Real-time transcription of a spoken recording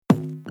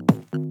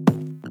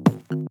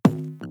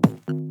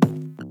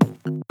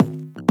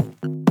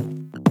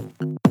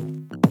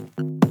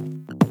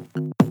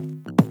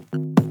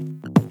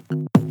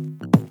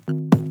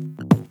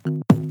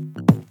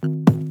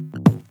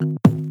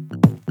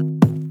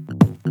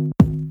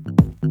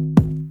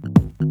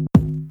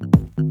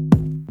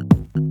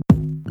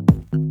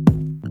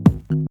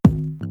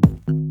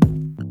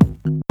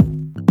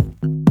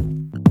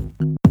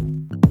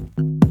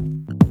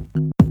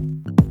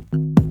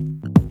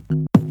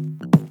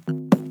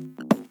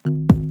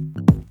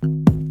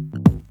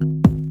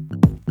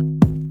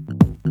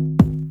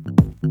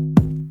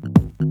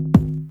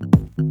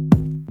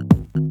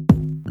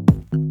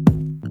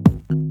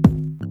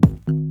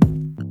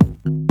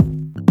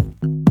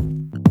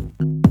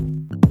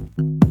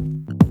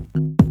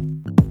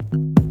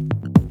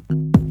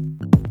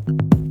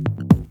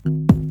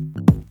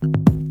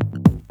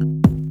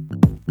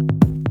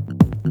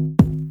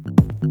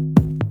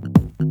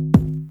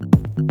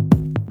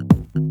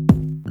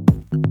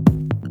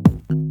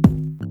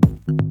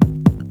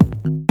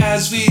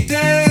As we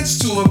dance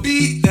to a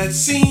beat that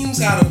seems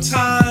out of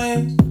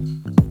time,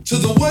 to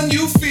the one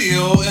you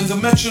feel in the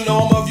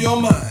metronome of your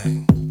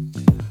mind.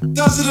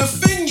 Does it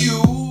offend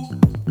you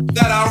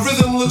that our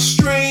rhythm looks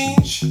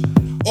strange,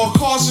 or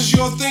causes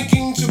your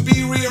thinking to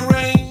be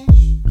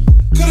rearranged?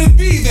 Could it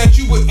be that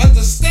you would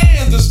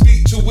understand the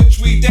speed to which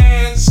we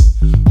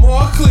dance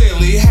more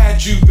clearly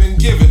had you been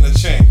given a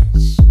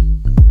chance?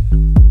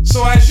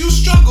 So as you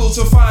struggle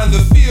to find the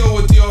feel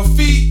with your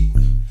feet,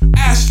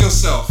 ask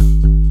yourself,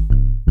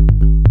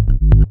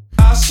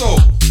 I so,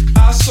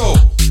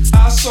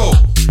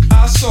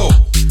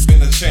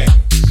 been a chance,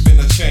 been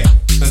a chance,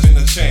 been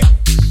a chance,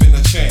 been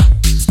a chance.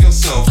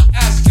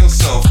 Ask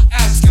yourself,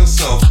 ask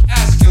yourself,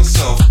 ask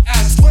yourself,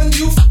 ask one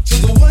you to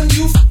the one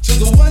you to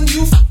the one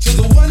you to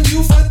the one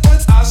you what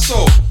I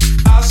so,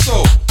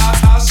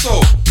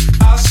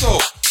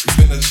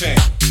 been a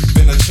chance,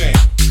 been a chance,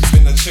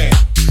 been a chance,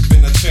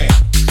 been a chance.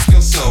 Ask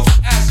yourself,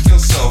 ask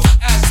yourself,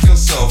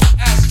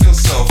 ask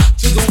yourself,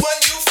 to the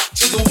one you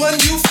to the one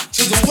you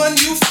to the one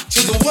you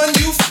to the one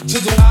you to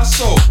the I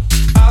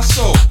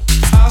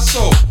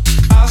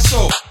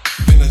so,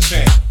 been a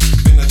chance,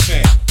 been a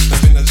chance,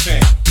 been a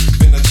chance,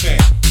 been a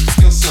chance.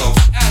 Ask yourself,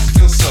 ask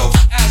yourself,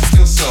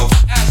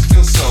 ask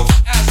yourself,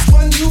 ask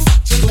one you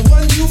to the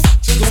one you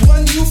to the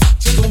one you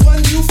to the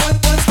one you what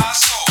I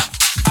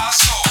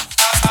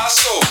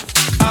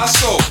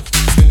so,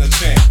 been a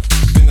chance,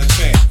 been a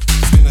chance,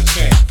 been a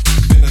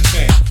chance, been a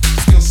chance.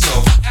 Ask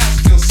yourself,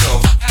 ask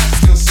yourself,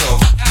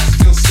 ask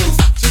yourself,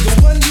 to the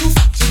one you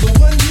to the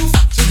one you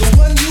to the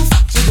one you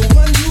to the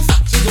one you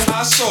to the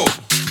I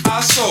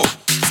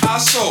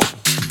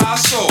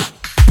so,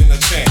 been a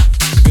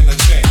chance, been a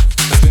chance,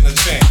 been a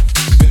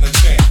chance, been a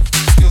chance.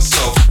 Ask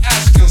yourself,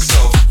 ask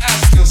yourself,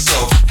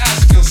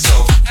 ask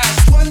yourself,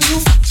 ask one you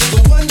to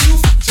the one you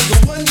to the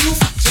one you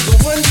to the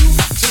one you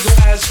to the.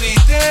 As we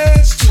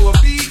dance to a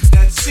beat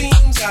that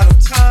seems out of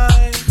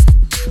time,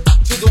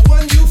 to the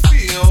one you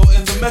feel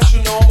in the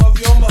metronome of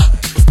your mind.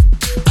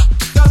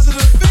 Does it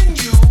offend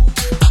you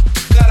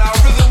that our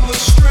rhythm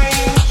looks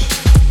strange,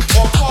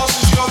 or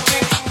causes your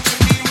thinking to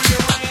be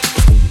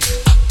rearranged?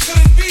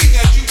 Could it be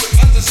that you would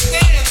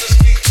understand the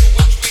speed to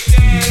which we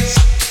dance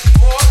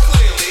more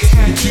clearly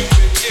had you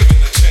been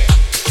given a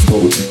chance?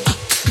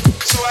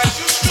 So as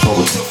you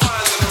struggle to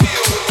find the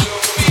feel with your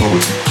feet,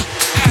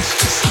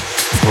 ask yourself.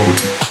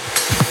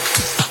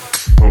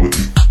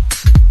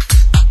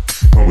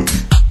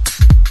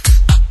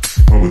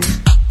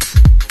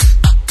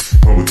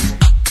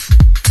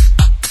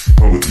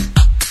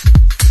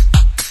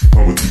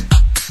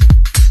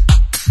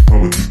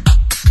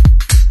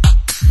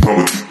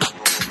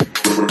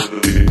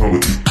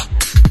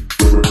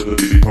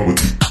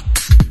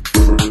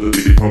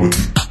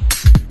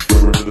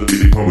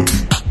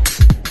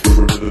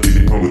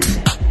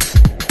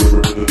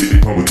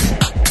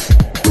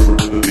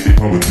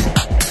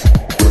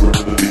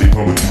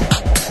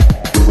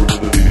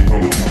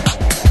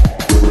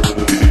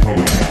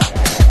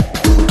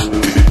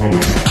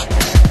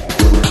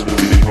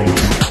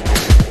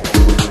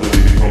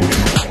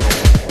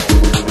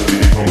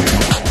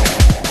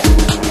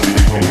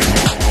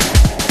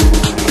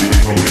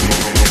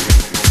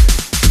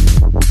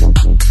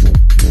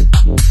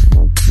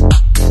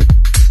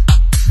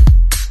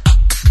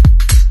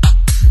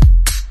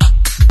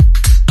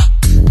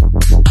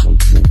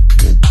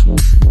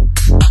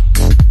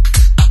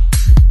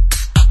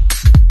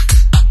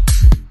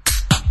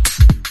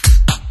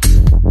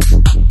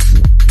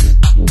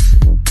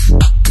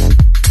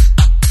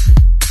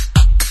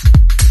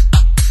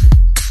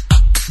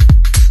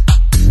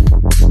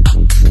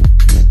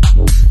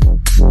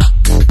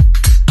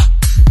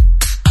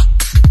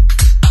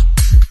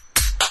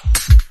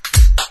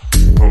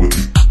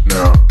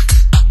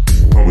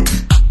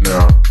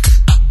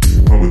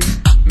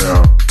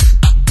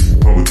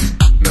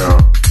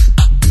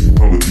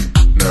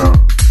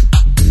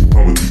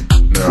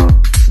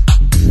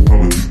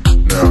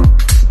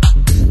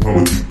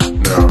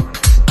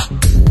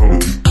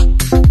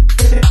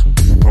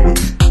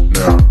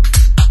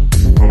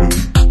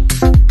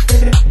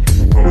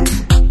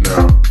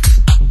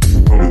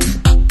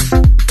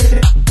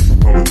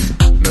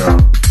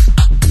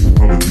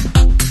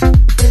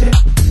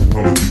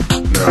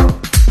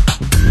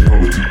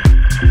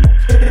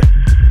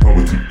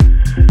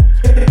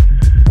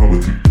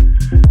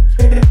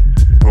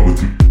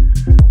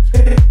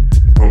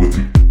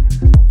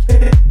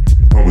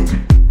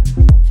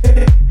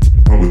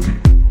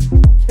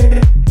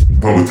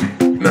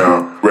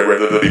 Now,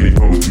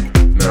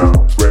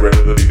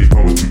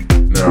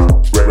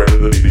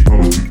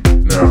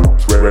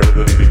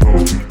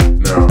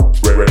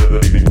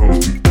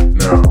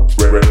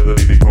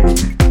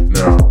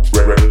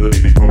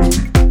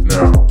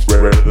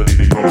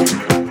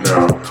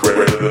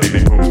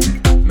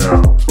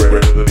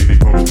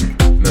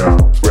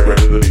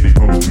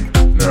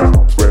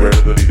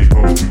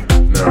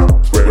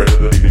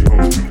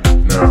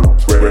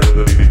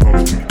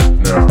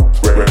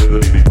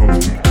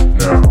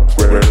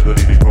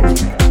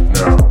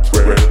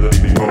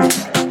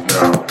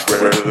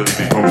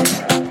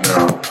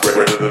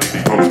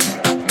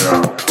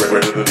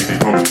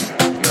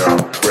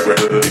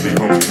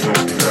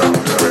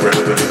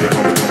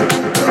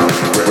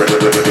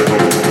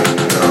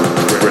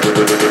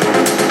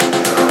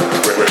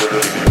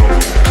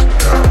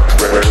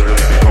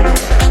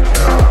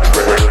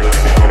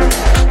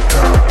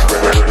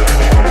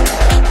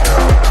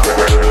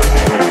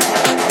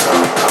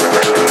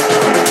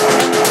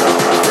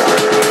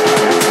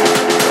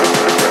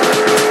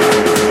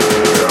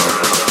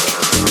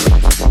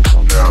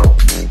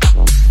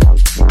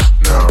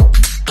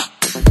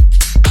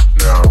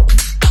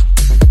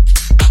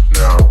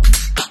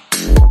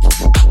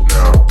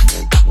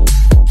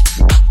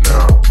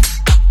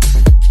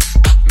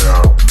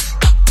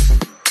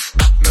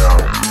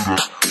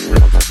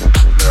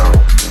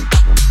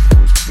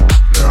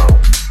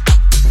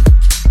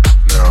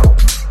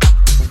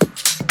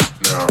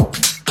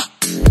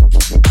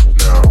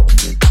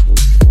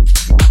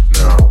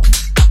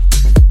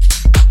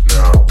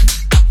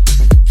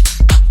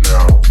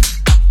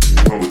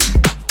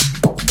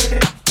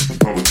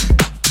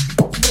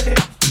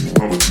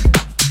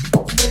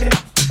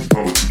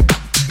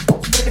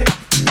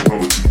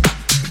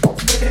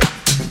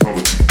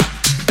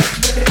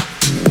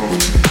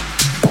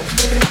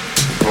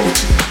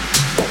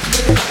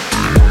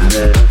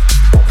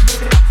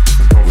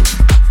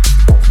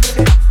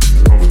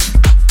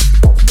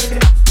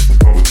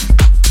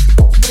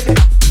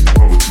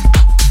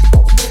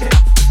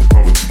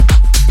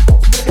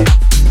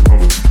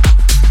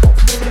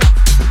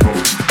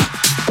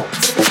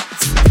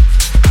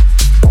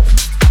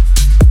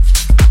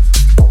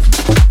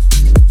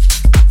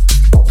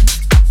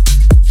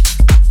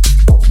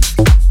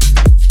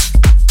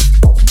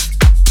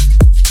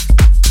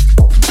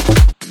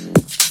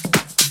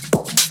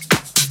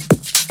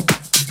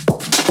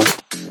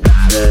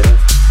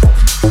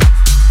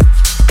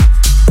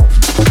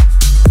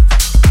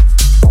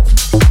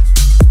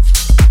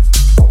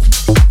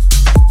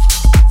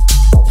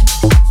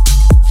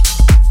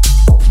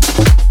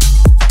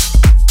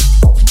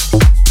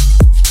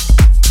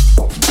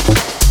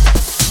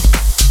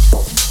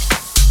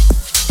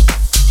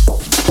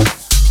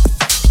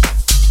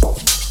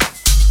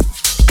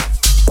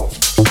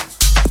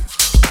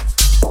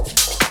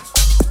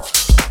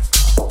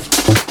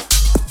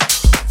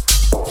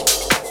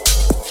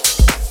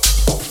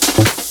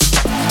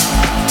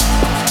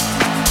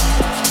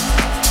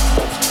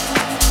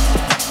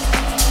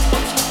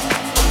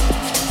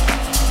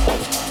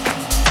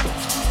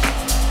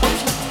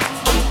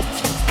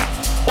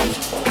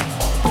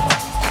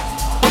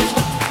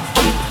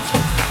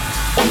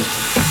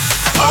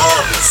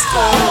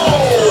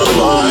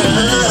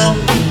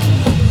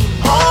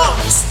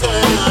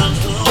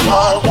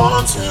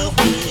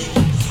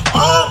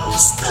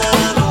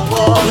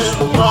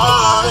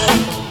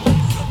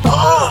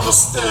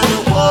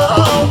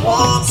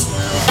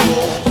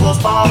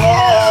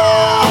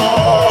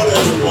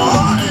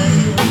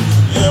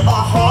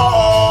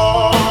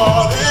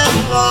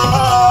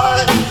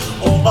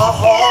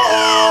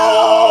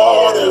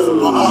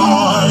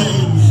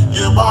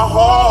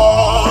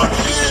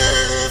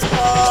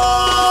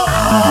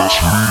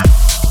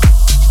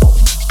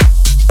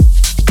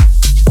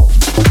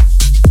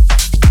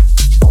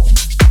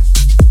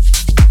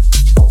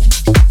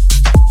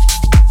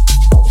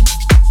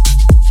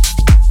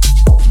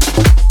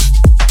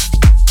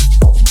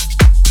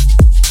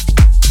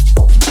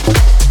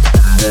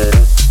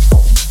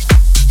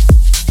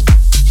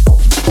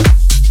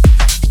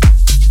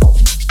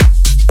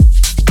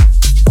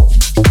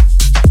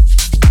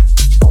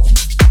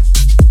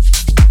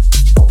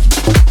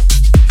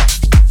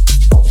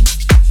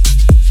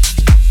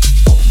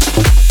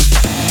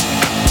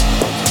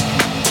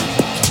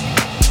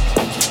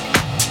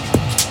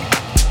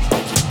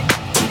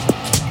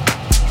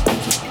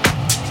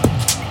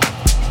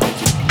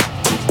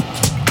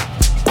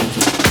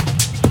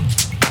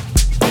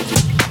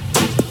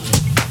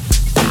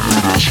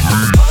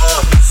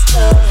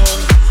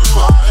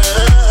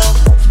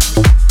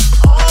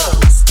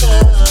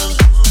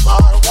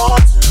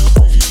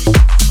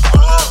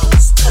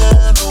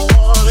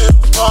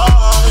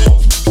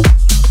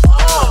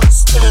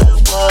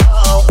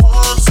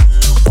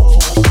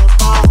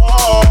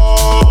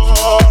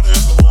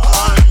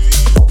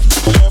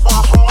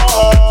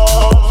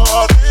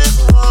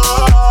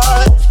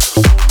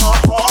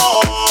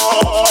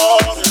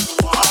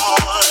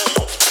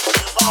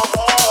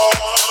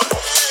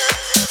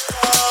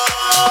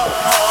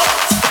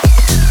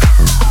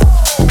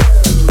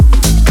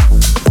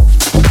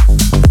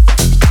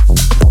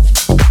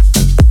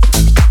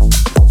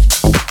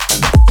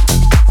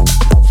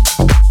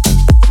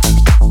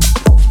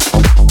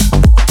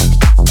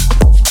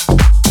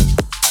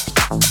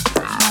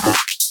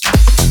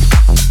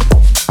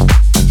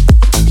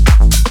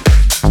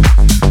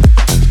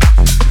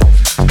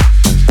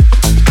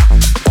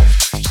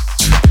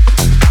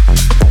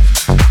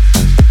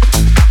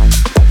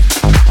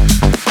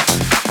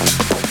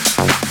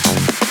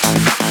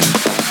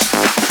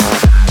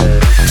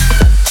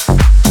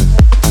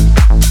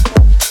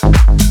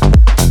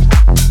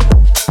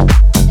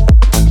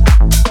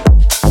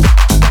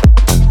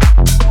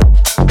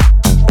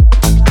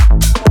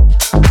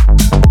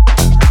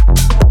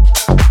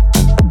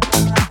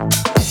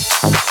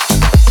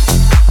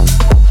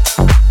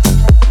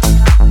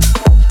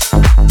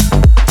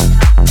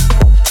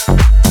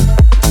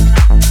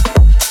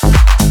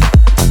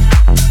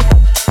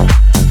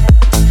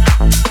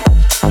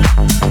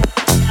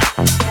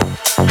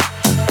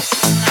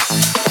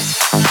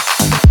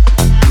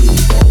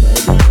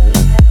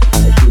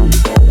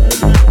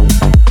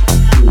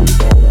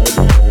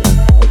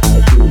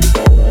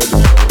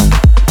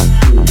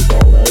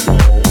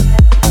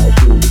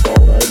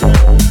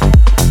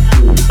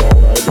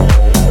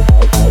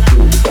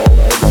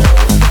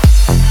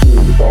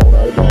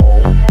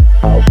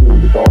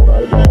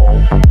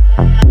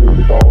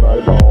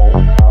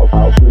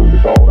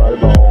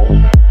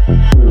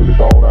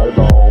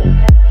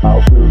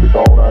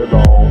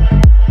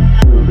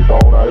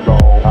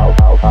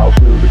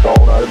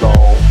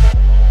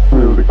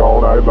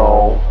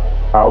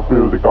 house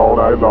music all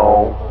night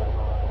long.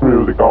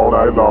 Music all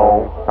night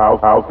long.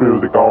 House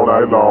music all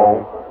night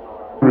long.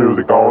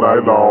 Music all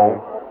night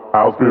long.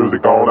 House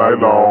music all night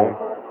long.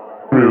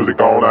 Music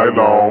all night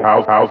long.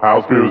 House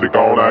music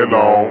all night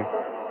long.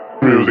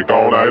 Music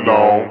all night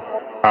long.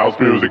 House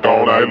music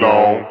all night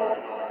long.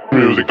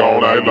 Music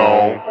all night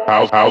long.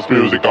 House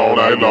music all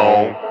night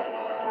long.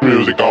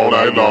 Music all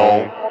night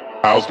long.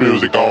 House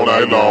music all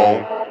night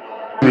long.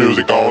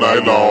 Music all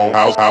night long.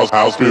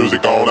 House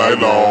music all night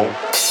long.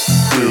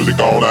 Music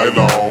all night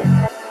long.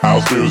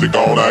 House music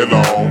all night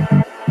long.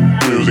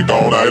 Music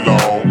all night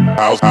long.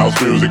 House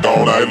music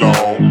all night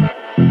long.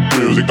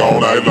 Music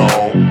all night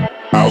long.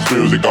 House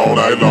music all night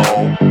long.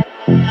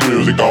 Music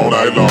all night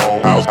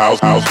long.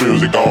 House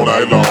music all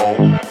night long.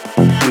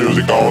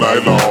 Music all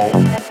night long.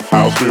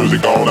 House music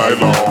all night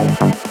long.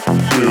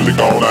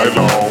 Music all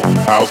night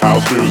long.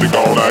 House music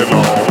all night long. Music all night long. House music all night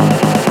long.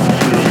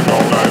 House music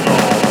all night long. Music all night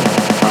long.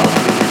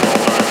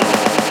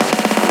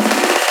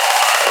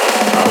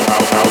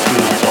 House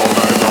music all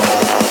night long.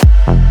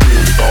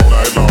 Music all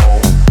night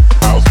long.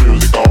 House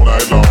music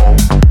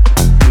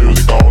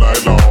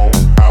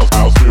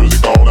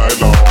all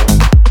night long.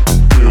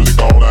 Music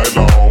all night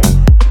long.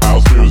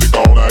 House music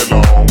all night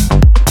long.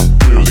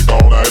 Music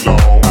all night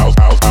long.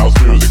 House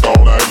music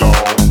all night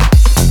long.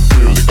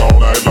 Music all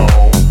night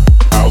long.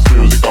 House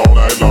music all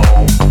night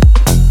long.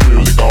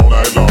 Music all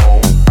night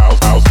long.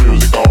 House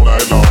music all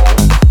night long.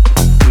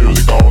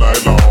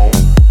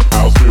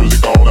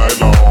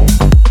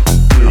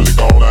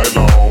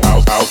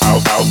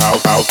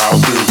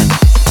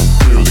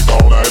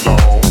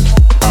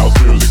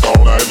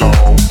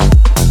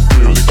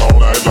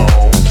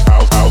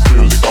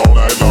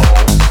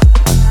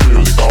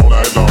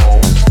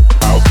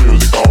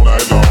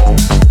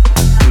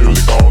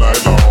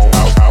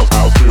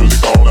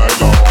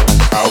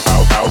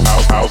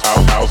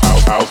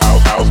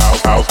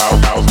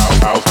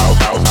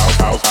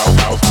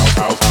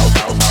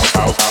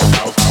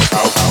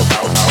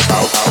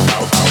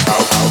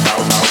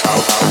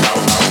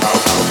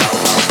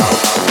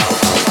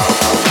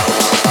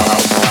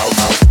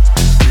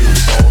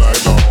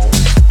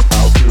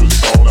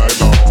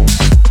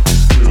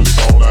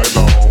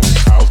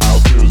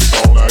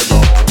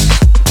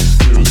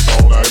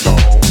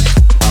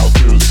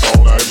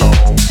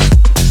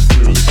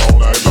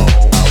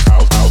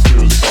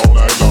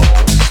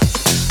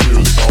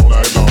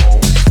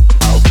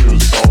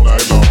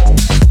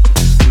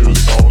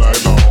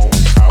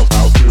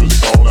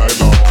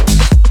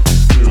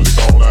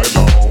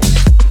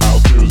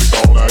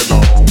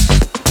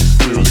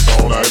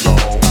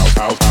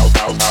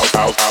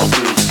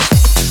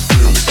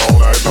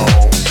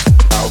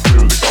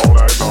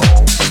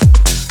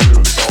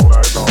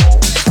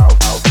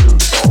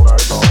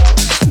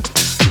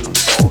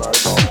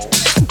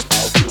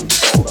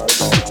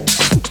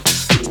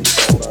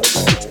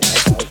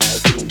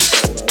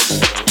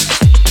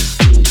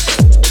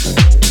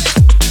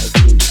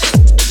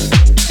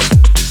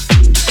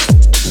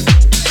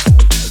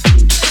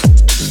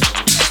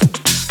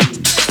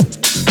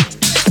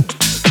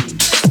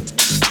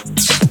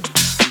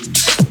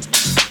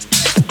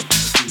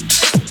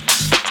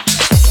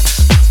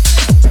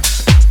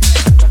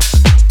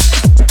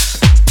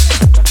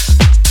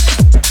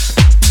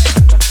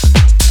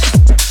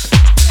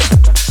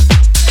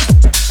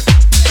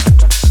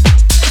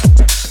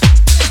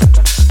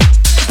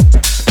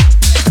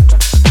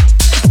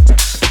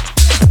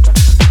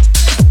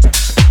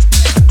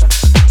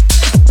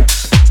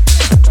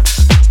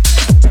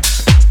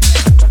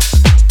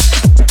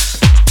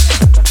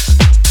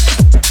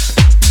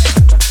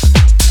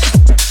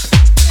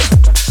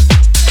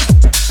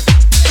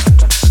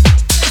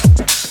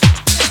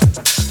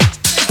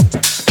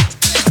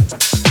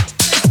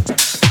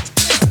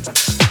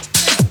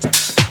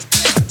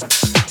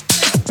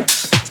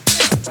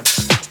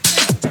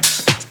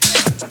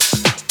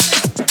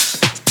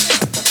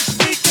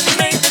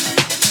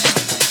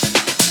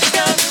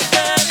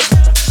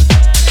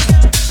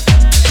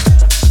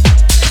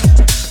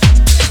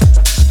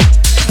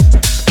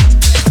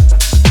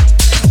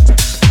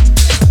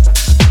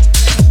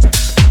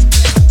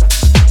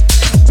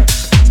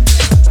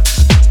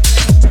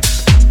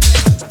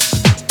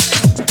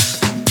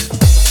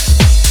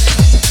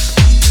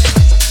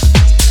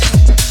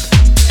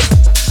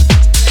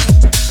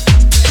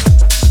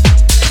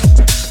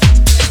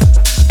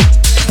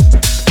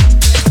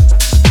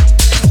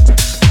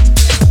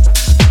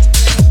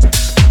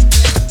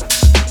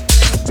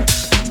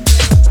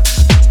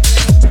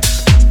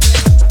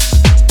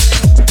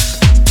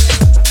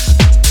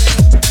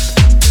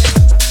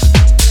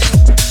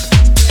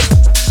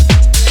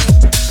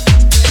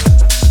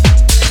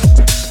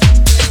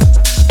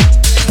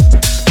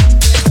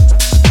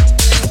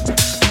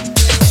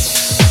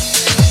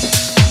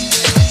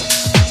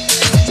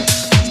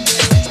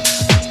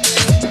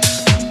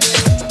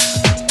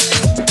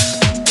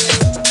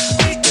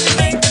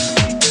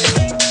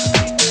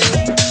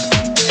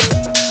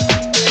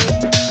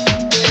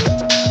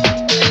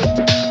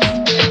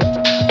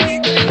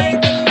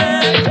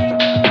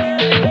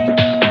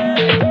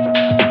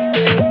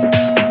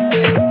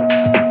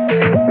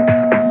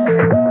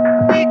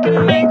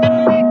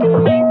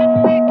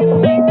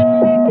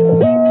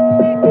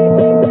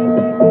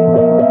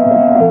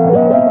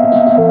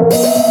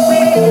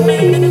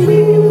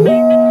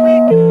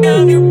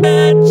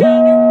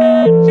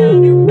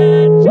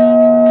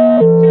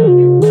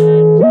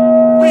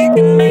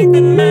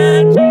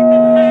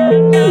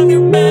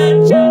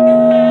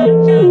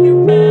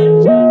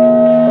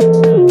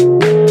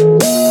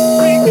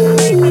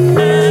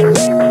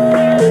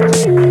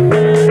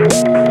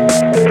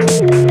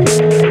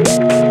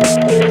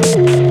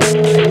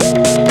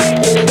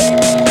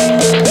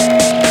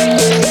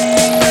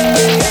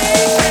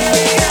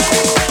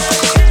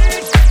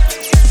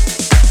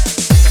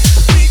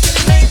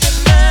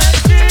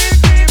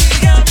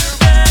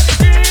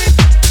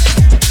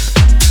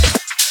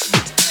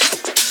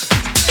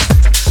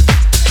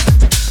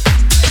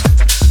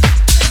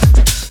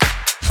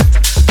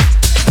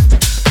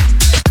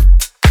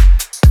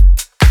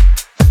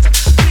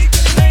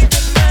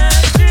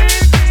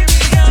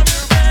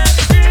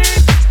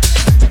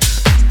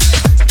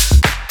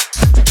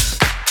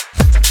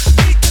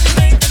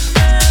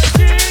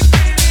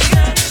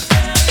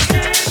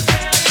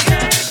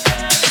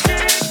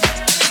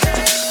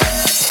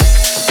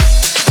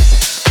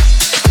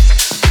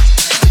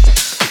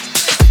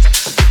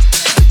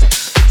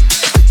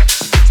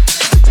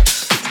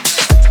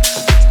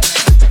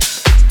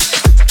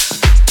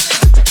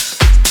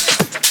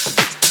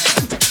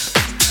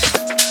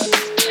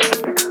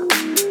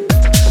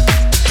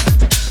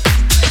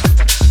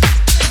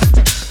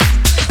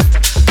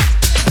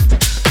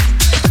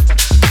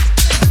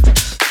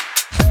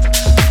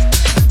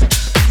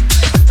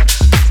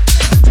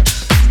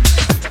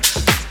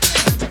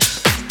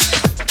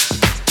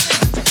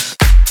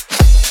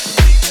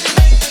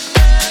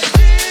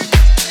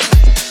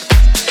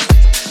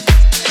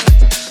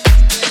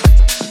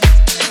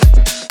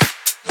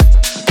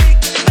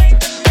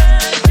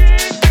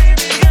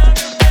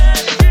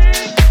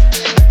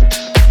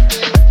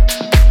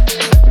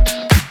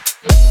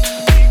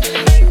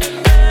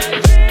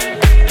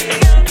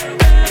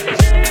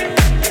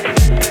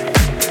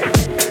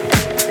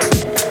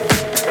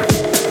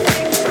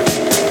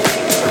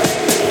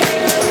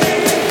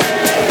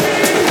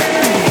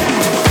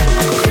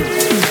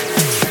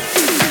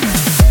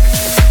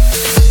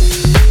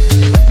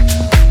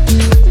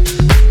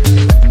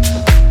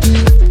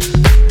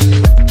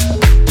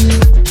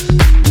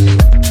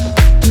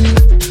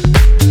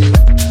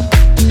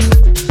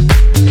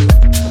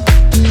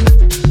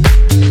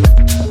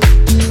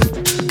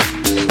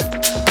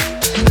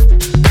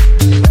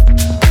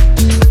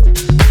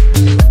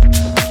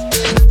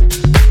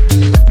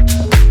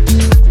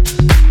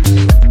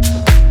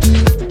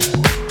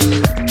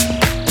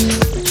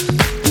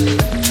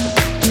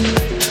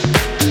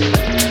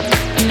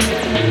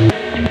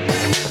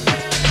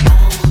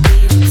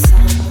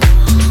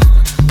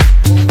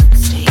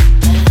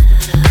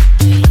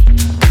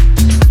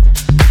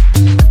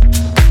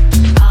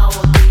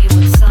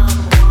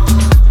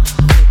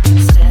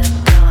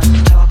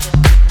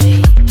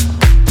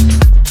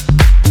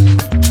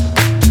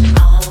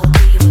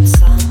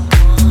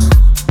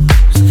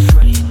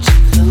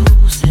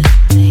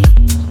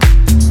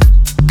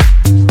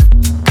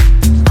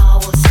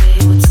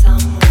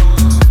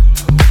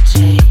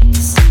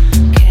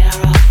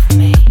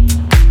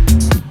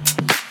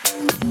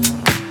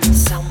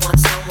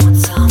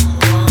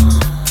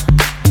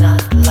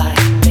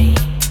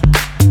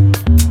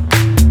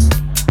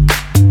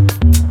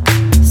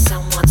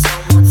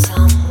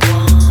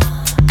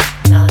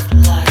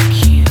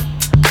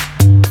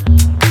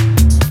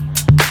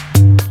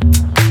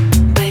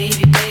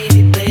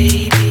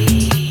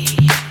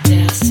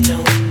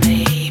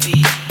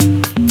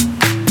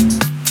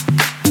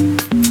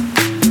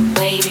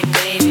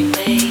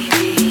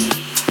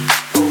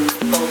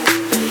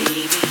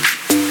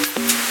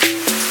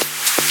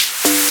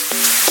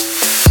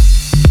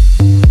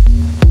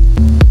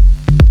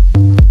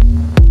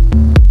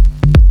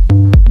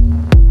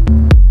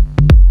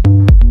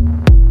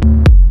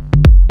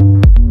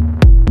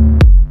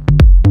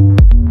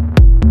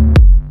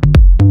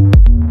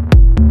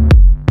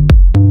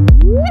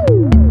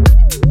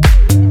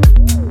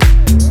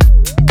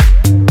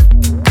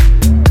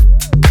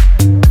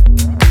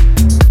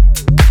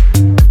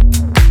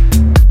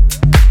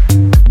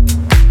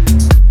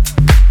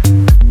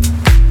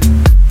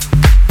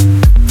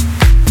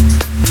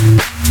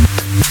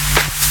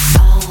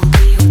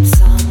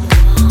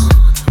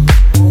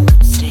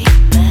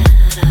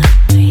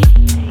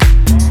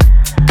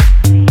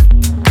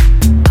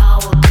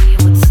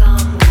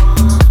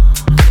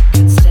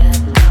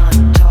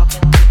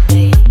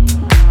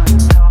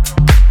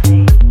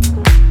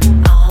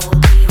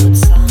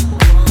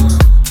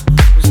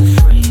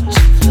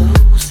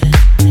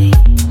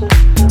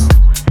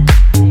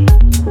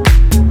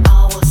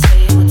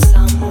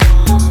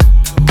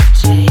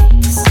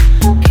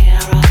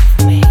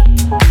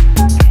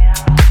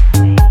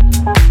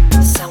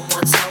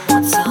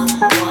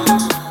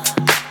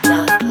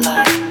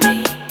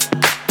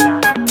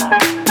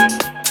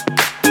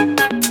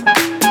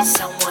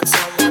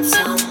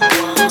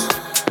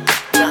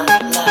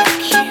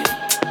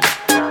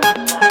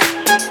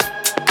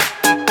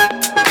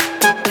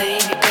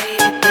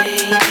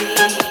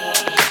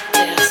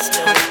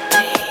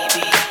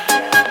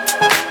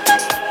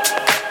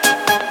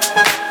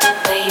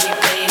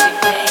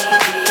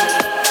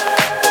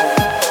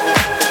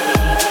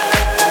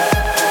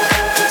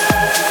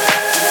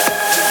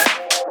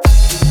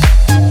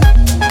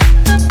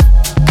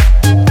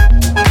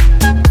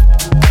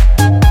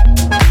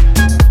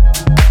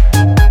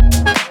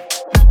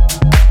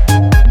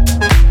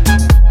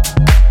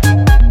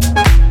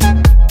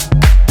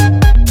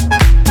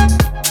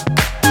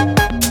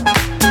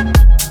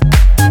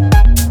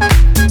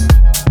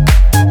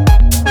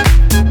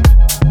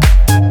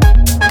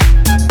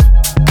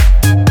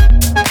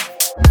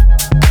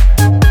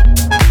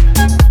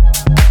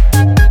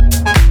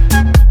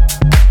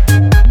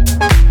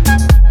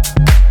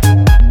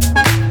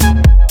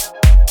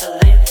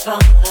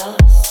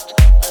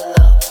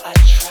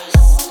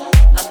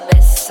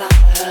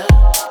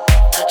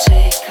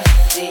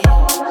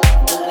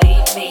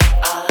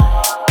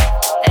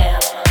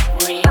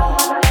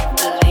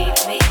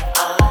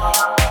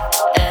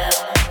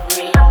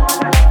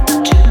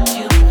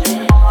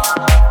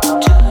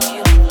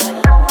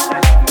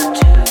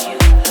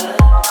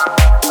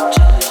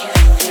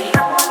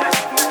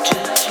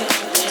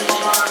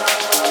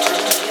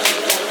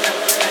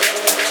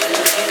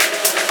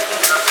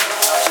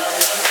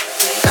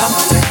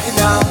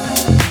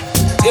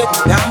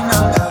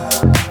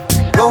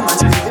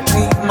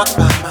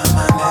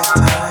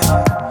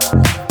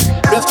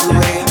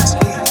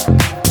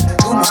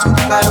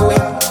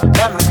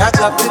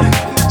 up with you.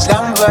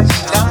 Slumber,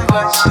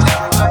 slumber,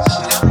 slumber,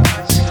 slumber.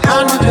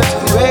 I know just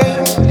the way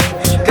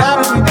you got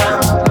me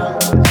down.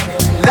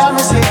 Love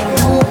me say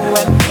you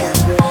and me.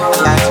 I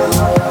like you.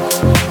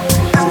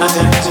 There's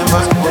nothing that's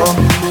impossible.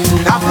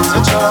 Nothing's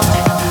a trouble.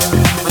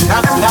 But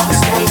nothing never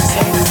stays the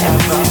same as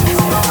ever.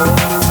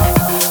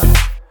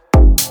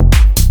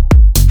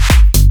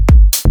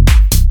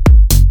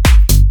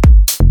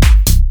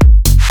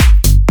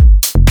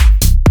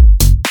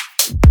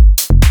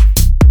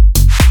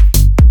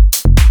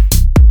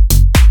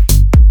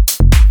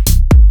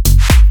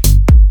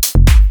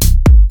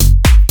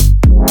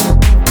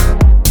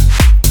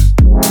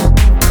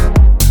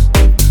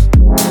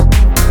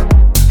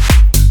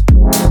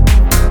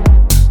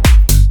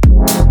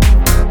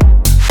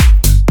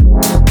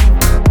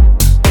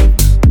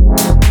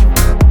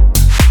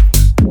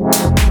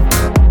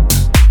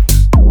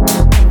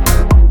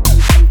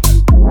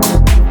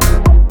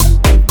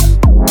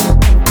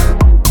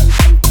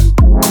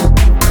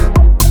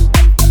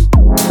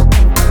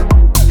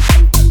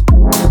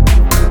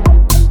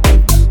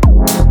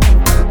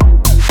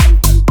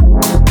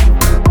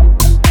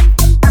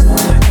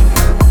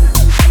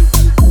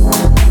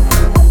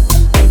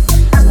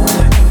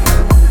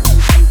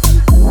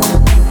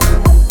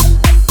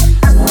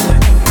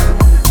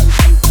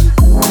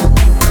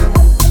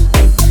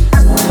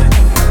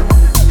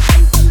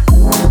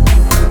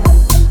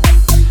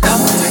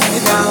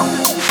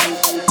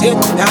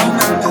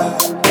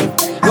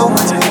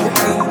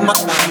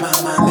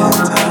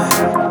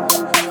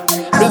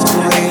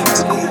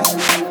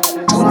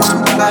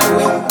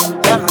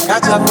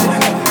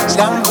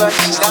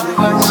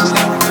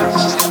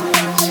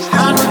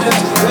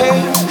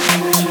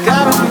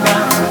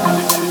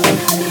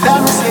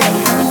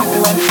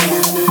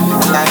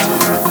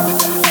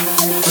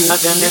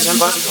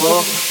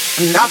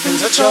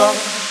 Nothing's a trouble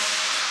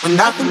when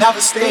nothing never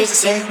stays the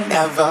same,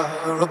 never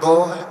a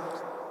boy.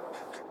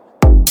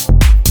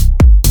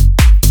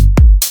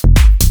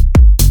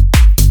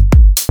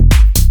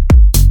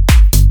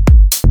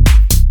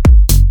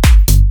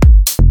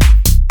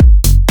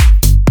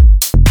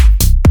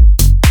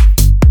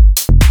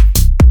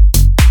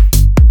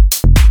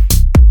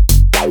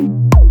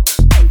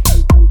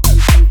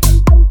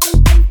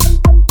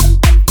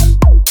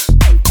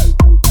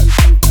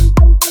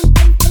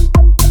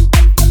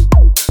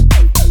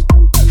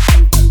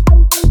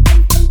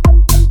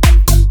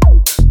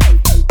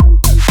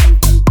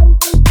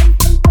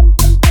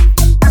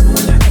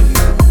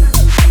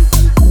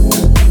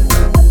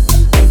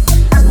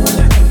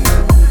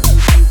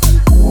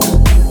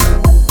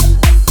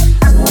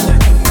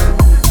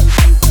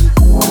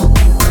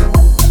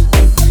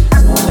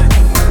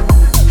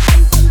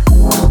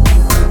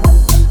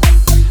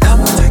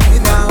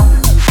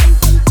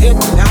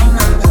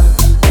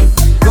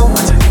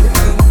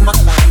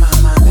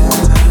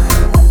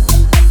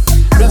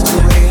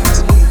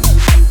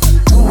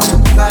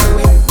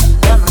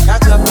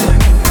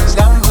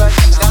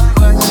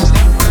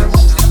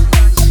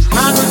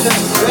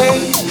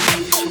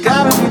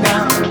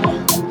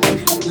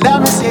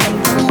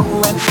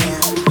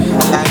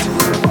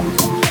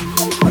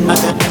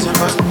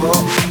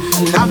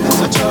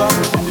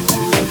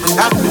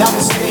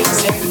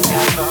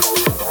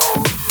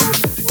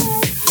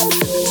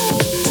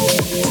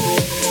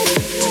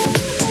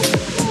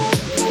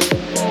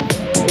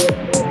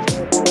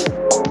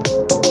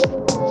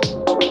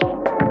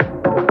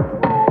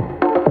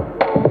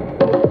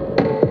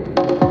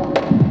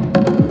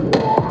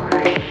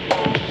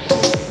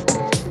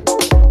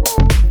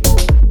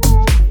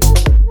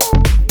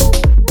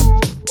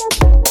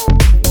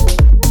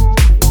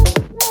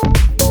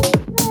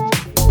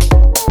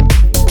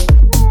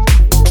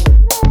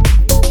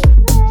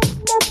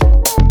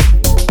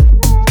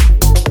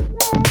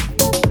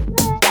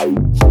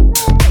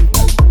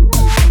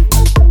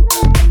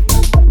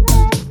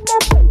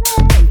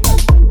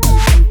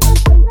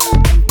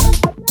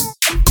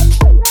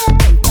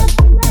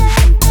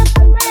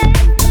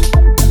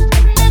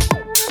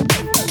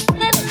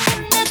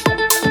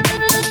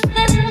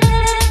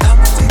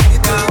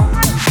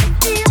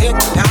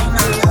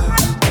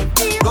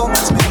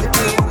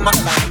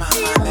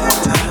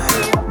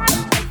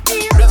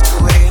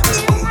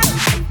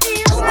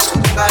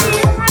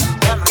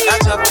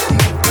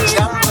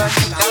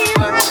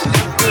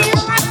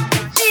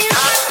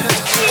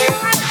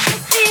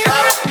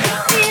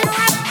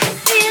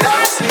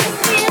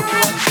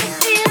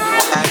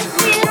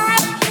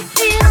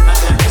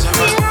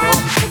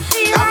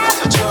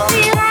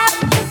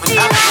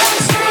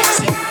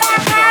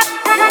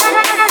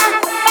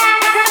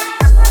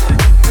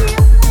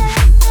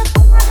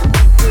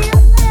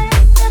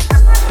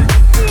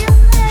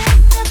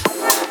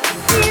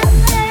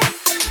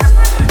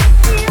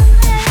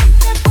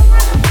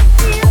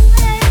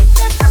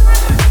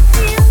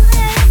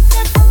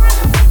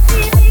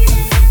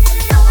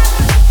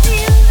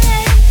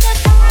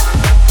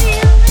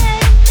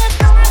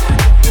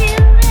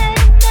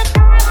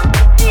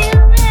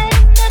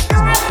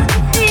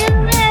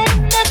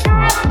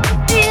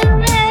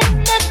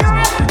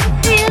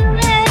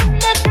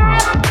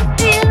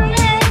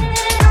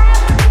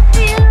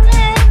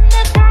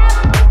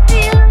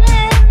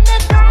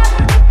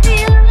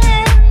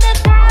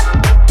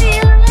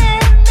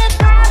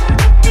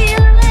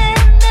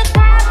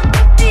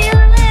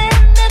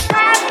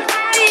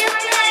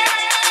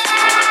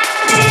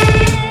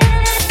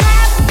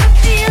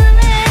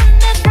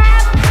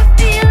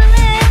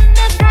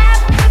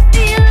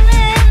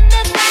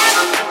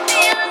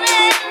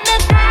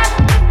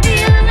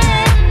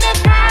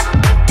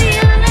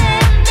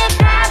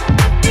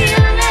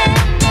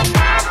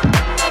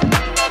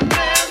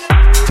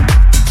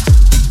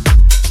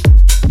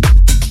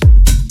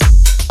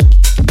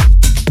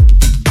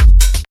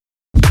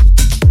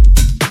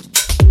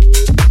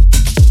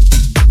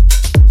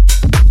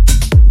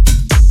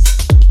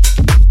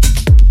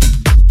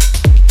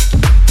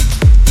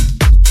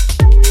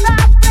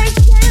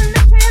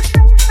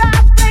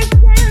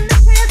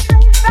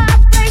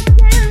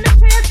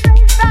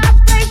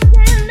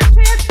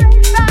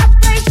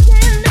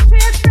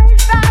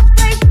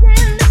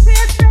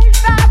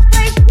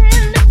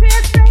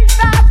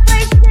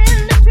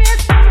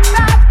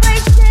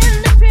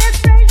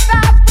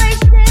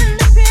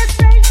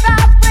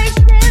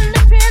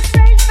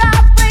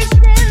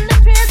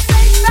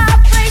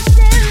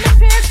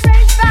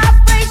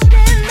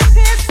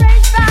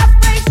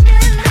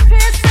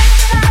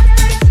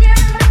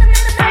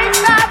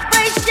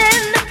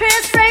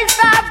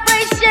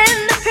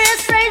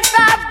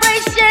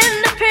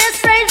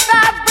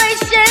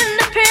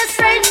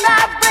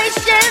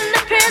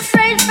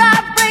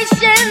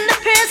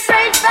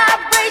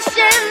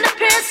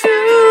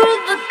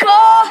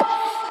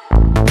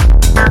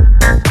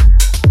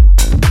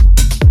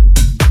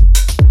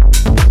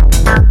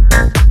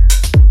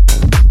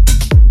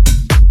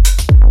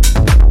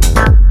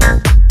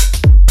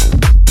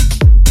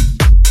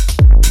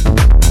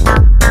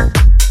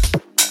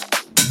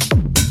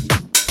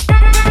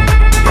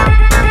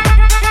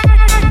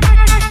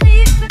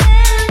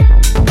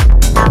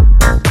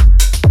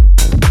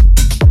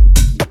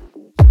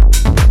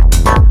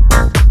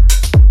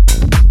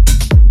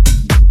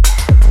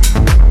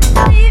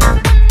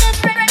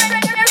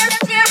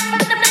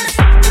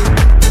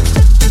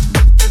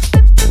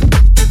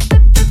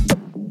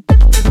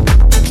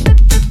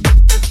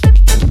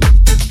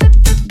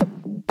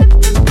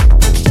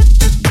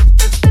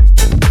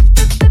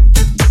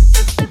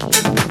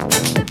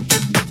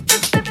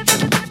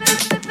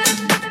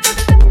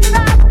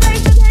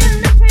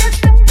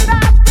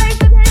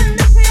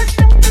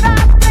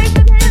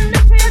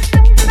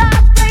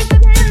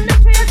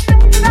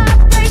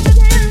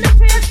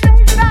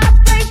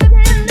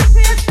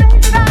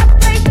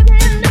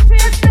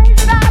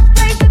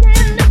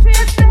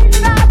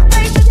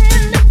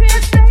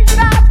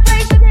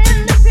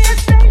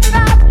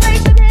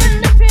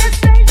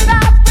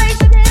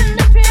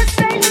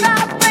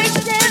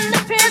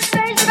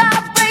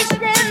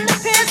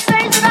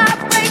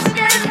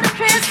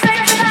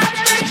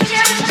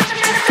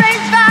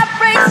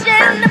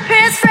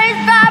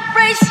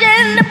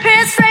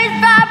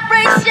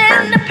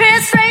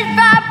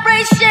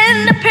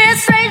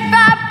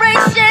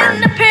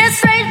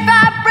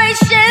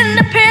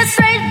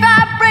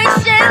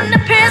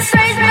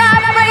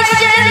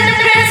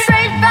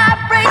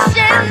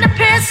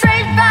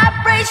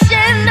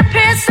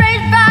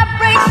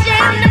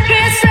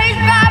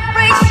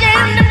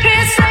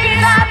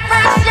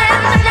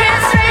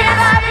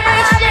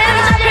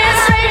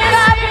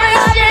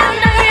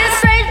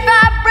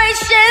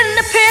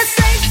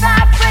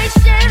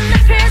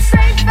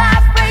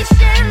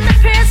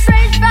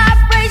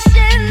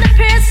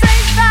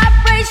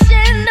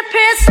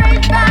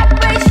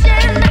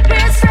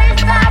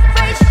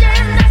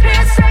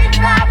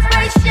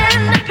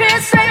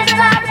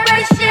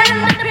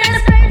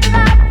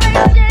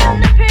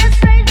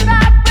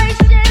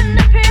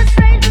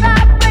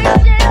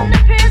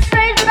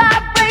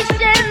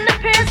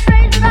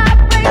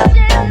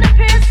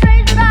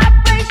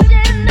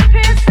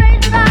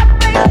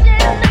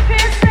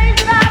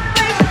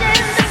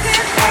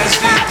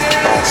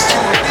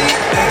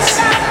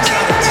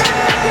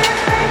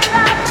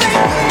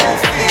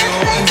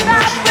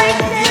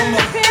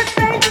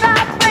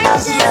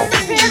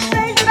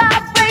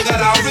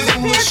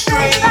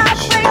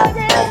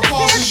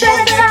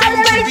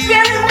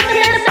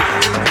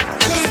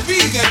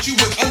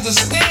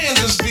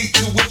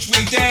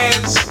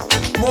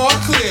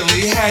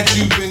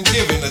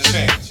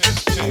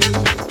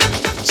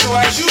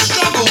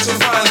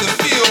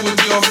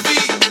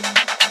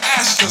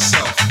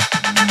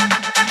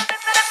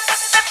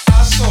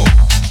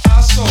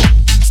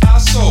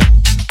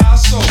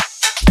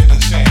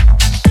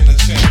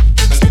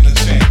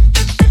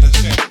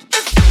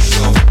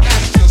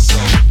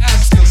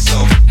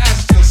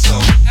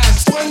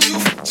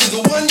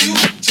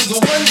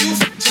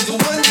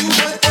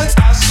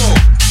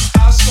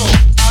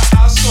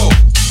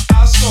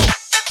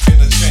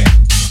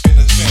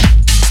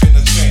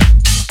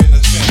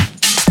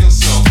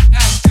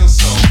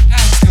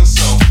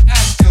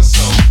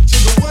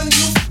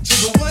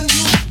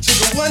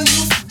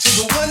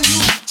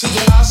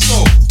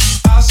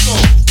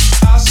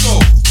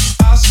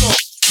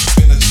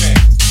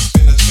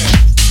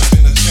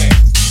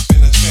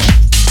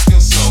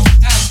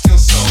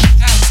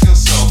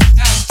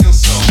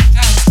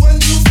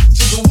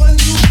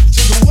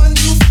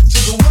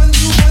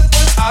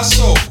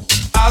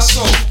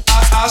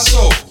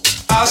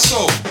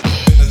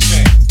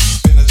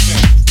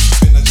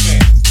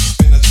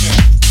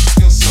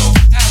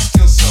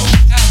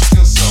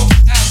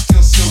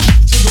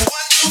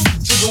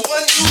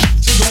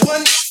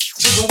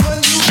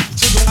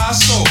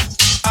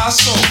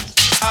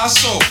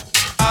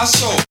 I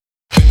soul.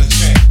 In a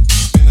chant,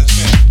 in a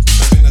chant,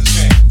 in a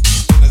chant,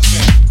 in a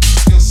chant.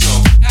 Ask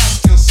yourself,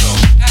 ask yourself,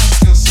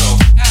 ask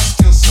yourself, ask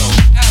yourself.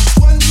 Ask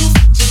one you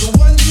to the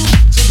one you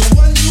to the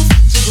one you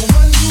to the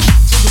one you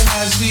to the.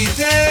 As we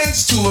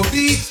dance to a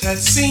beat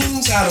that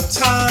seems out of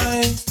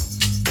time,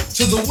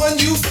 to the one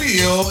you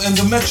feel in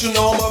the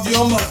metronome of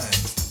your mind.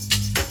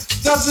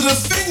 Does it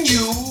offend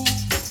you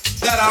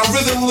that our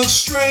rhythm looks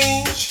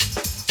strange,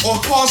 or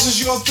causes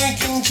your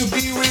thinking to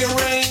be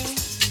rearranged?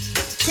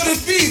 Could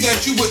it be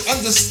that you would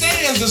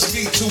understand this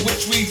beat to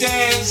which we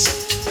dance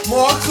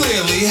more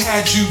clearly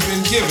had you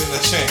been given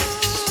a chance?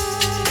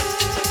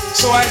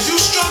 So as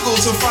you struggle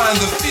to find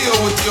the feel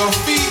with your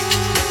feet,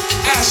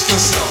 ask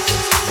yourself,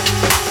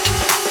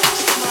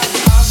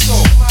 I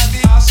soul,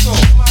 I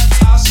soul,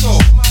 I soul,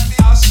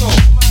 I soul,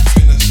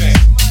 in a chant,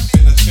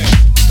 in a chant,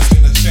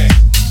 in a chant,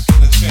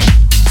 in a chant.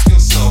 Ask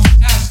yourself,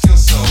 ask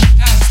yourself,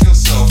 ask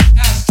yourself,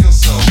 ask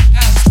yourself.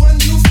 Ask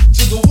one you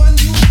to the one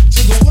you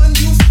to the one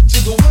you to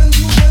the one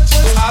you.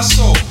 I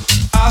soul,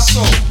 I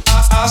soul,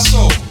 I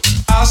soul,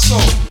 I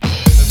soul.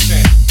 In a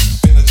chant,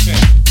 in a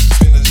chant,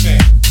 in a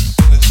chant,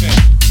 in a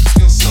chant. Ask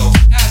yourself,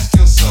 ask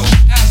yourself,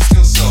 ask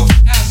yourself,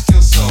 ask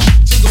yourself.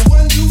 To the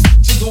one you,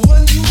 to the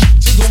one you,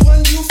 to the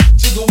one you,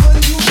 to the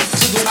one you,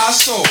 to the. I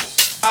soul,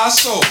 I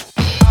soul,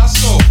 I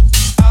soul,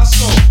 I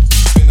soul.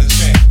 In a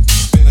chant,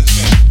 in a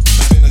chant,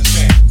 in a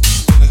chant,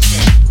 in a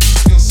chant.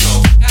 Ask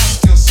yourself,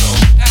 ask yourself,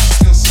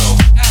 ask yourself,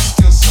 ask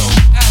yourself.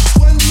 Ask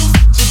one you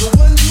to the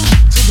one you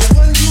to the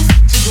one you.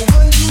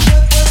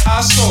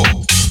 I soul,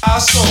 I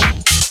soul,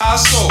 I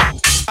soul,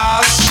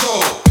 I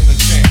soul. In a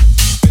chant,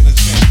 in a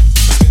chant,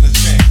 in a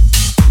chant,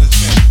 in a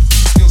chant.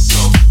 Ask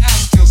yourself,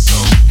 ask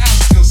yourself,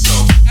 ask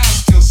yourself,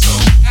 ask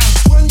yourself.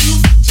 Ask one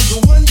you to the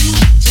one you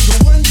to the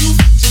one you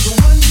to the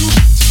one you.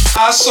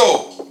 I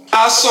soul,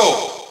 I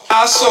soul,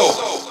 I soul,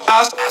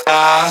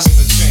 I soul. In a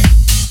chant,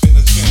 in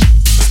a chant,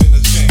 in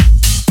a chant,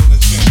 in a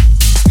chant.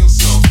 Ask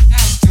yourself,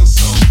 ask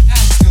yourself,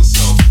 ask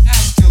yourself,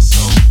 ask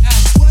yourself.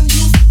 Ask one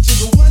you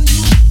to the one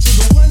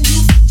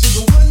you to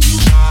the one you.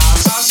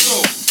 I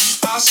soul,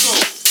 I soul,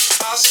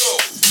 I soul,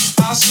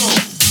 I soul.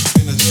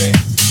 In a chant,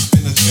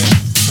 in a chant,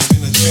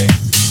 in a chant,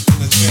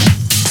 in a chant.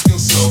 Ask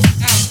yourself,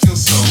 ask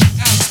yourself,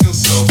 ask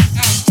yourself,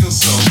 ask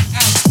yourself.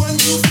 Ask one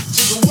you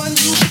to the one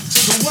you to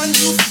the one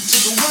you to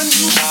the one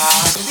you.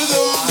 The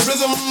rhythm, the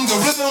rhythm, the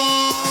rhythm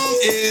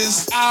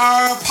is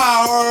our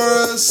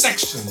power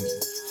section.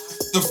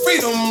 The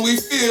freedom we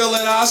feel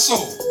in our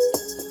soul.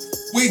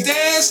 We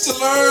dance to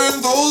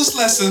learn those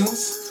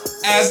lessons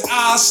as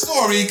our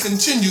story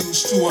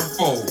continues to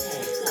unfold.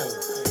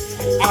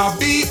 Our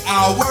beat,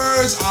 our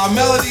words, our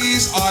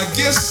melodies are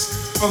gifts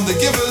from the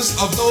givers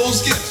of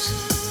those gifts.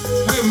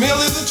 We're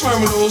merely the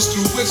terminals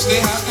through which they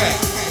have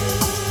passed.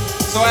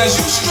 So as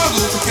you struggle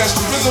to catch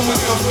the rhythm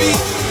with your feet,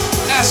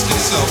 ask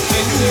yourself,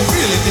 can you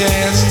really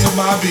dance to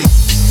my beat?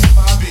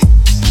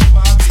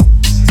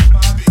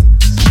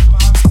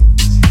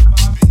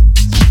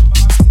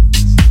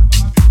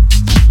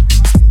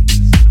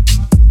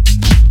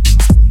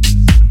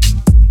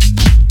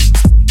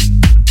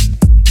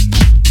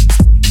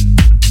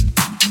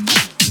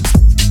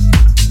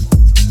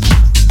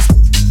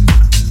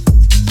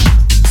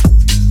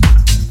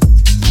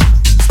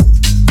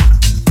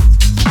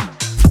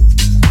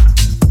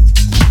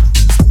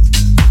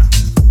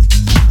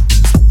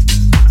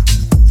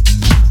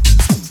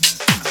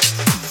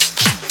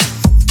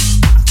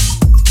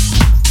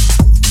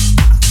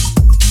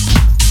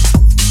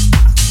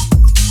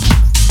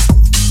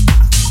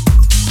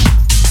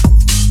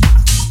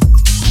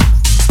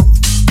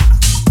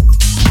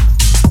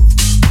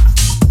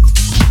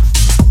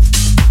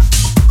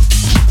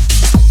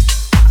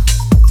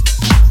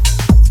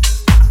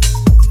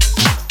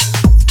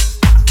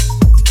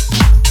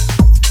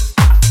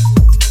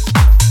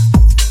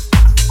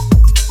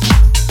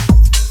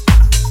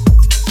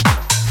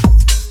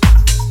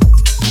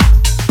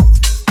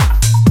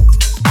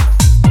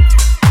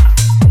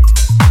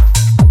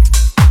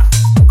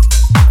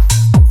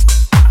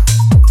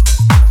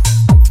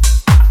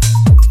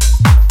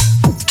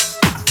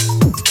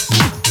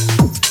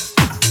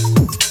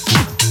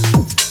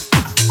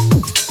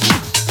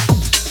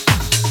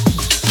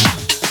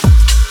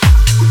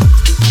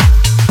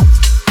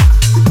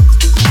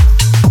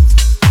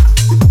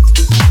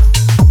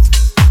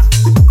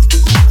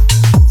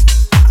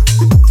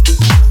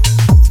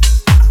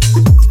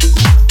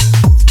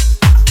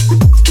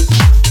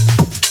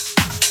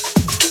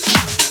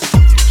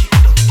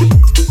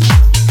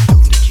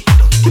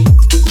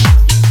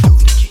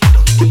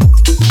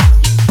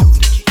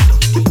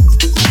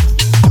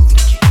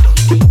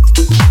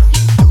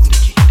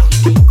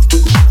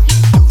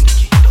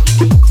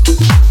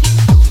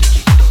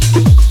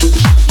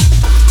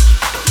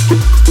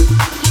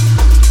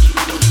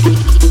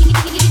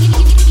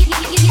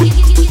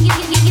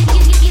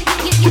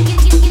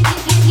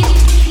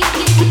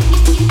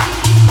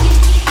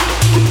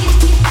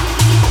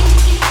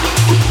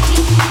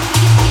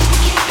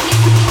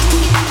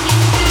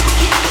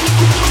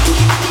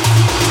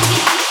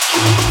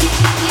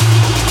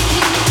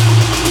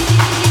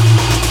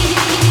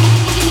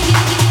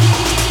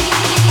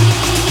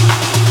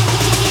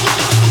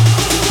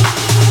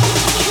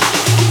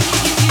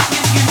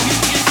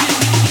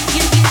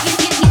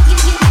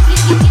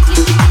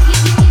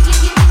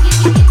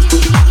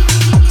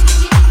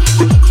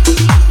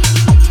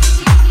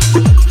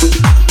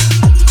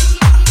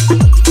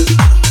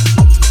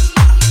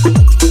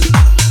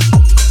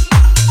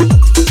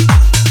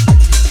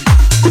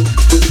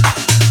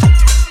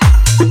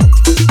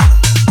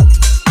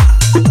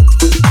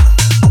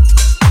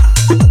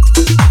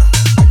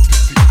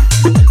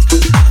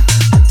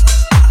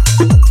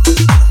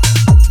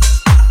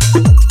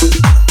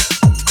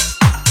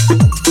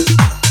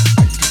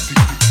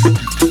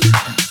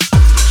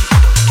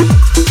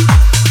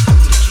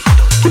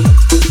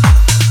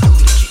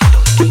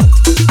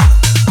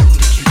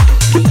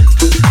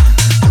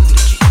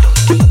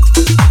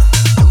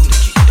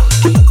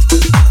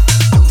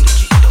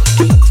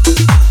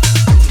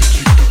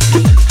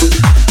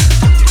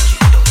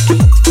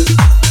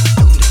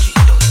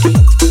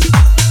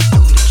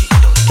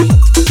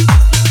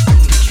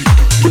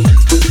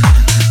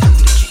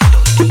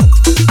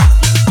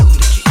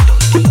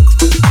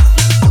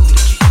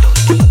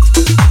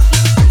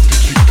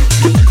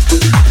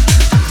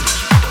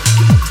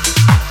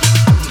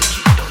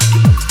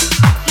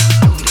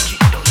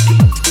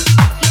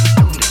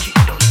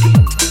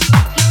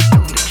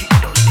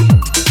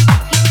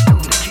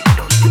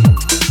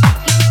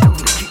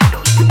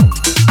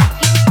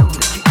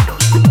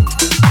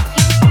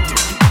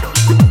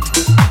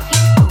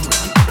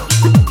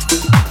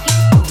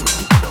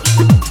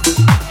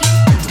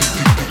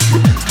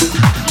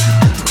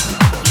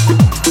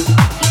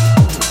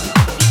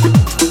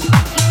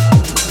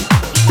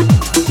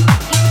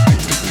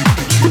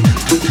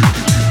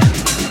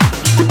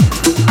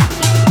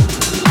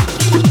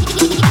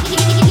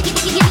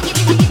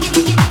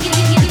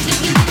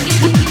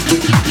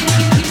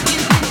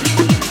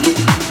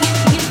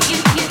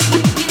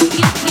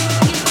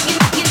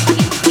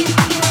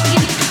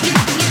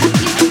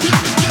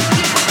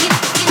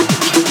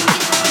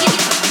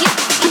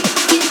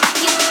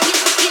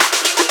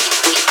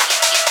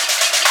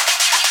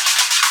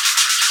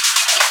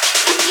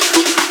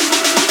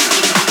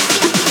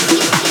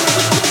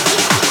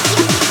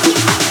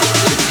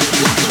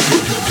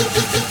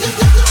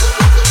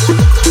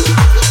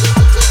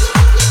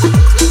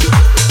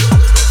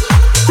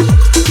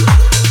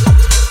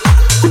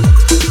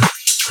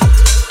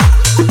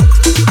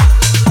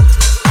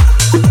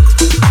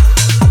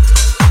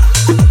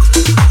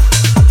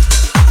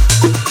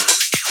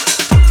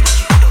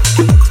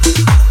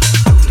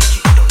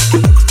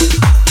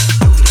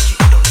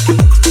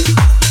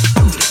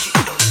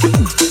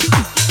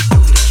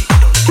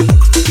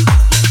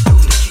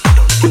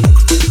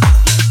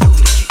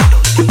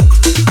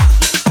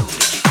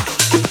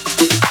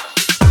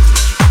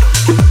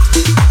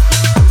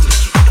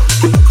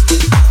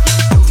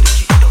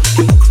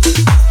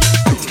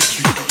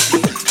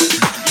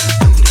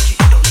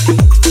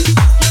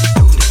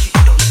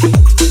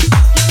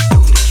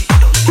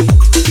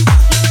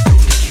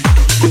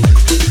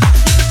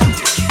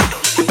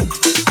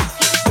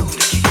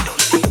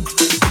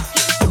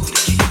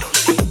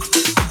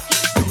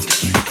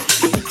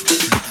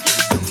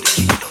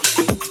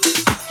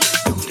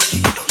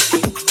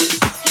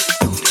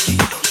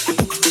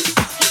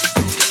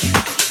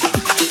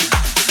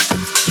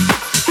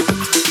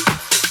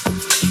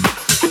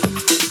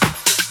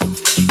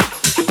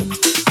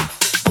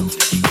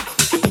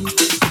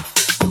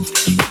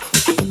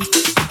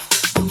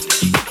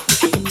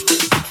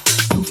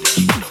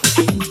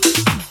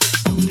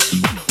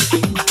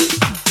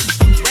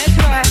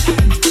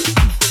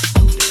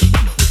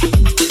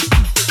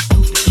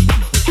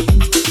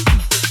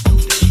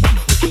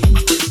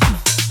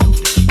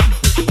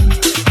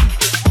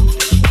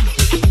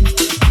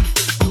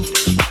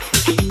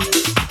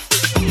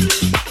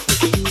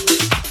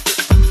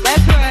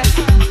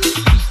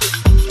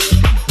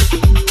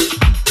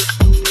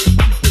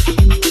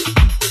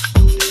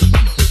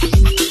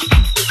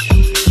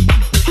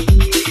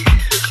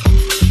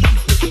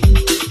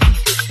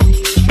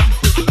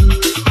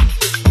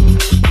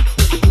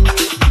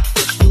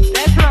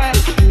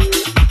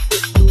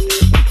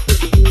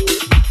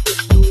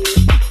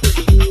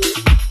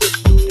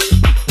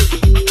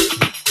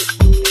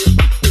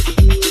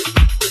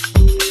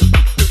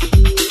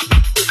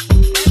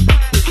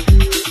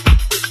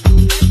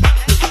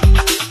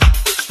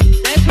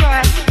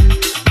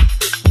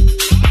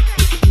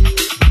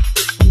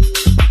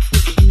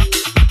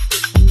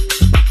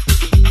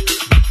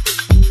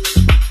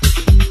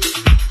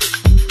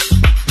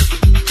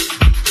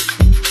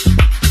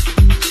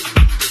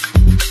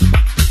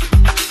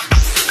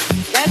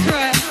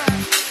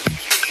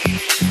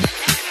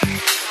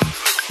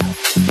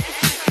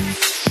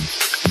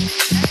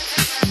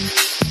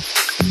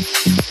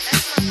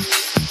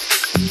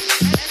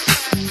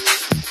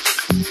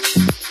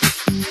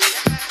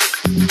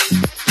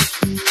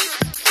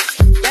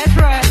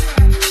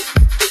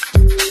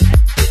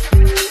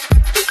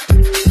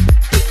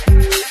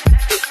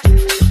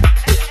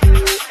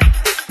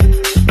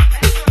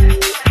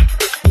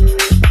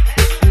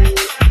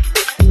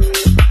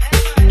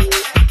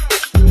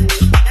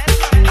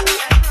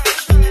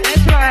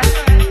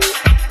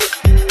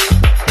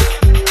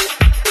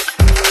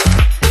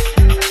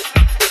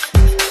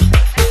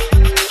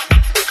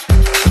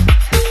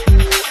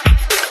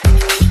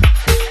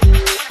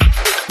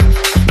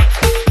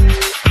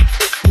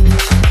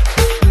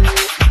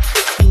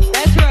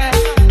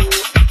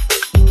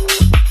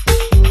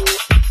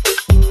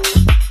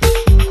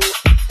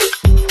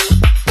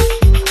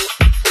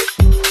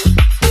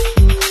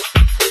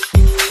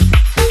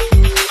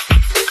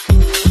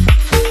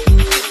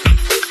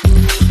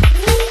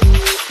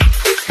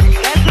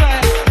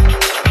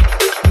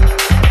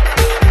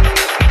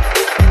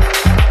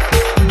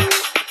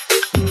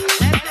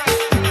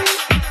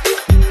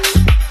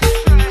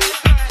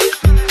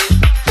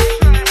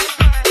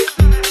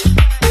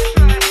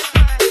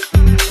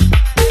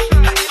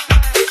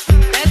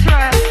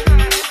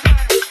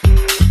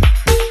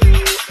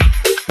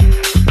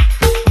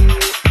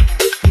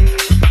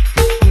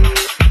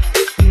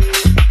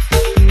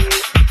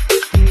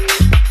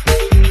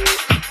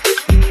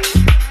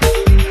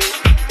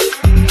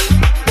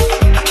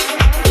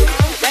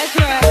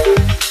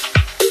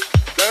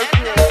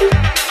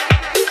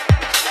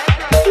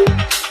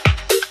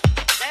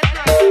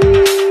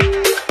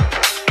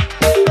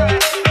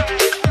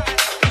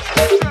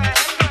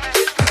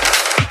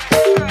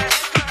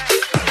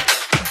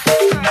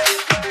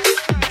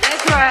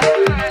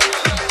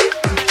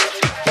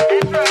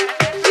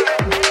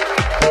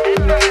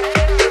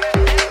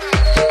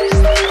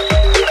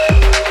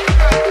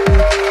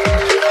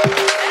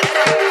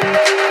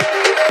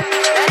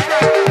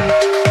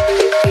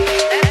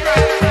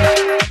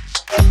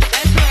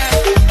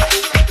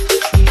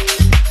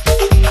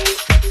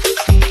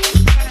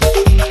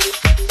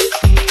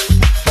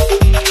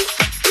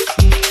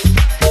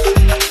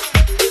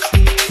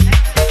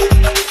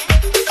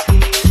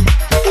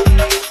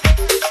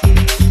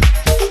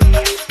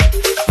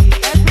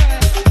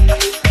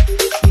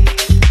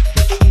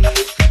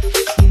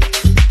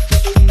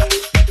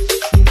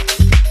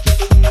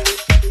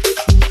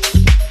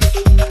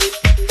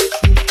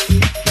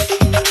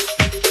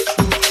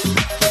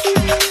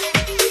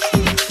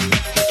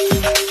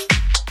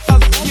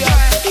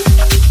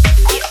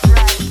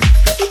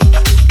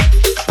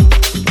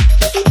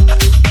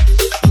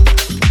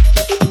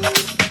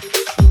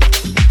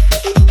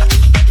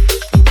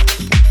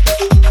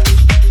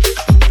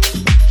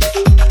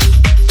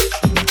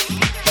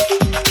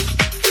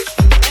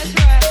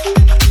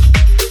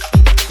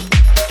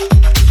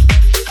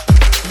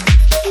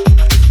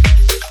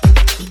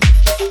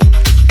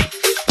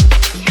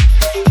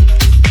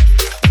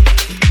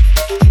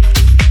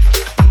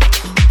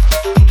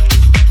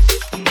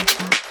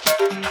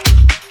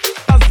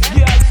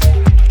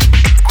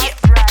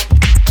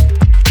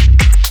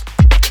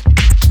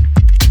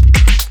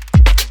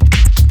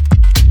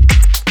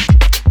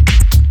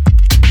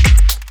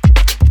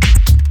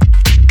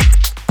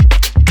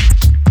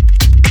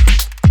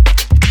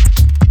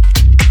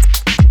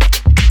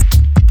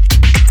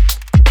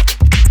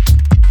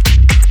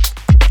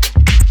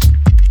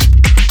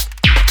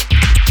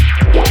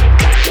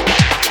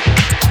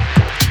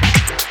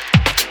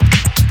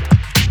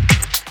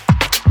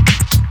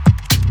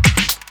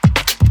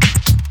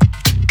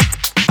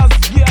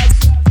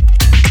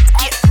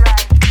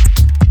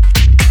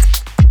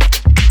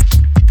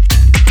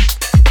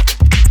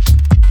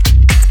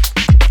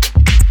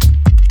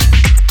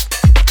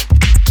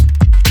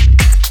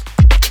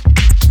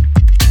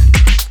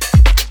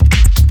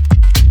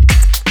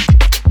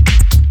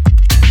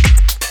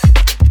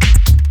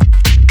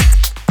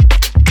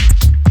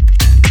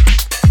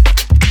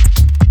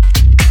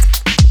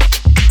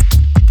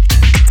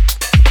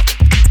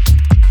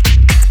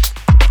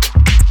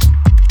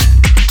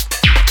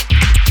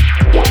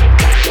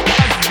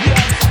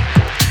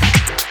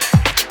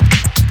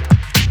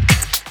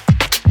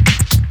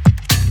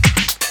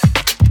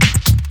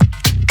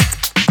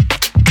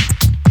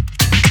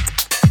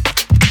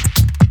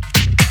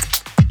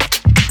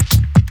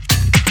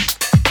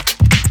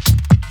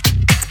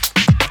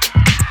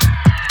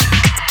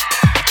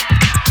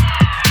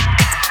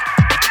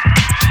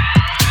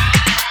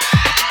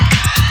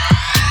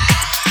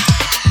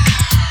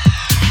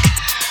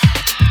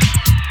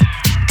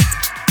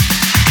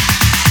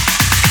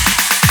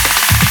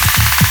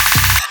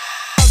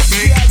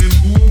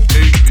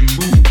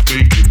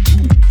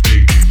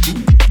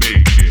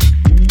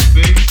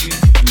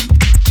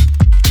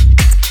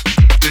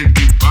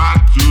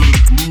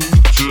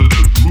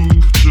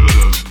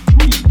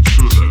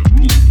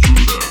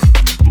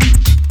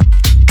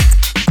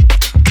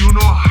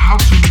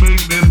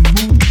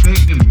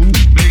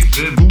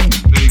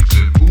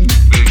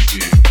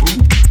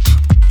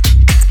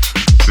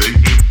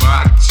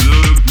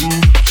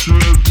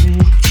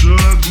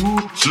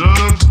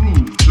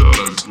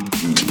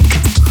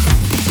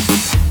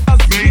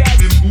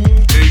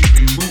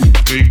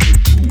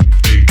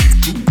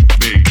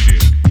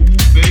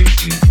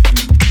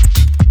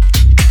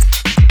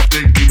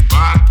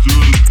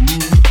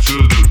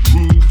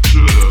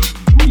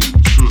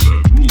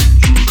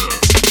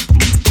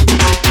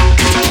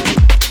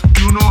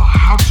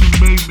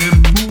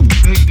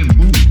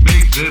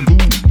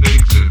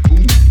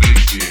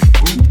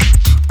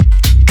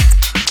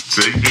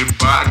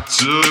 back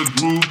to the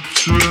groove,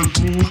 to the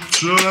groove,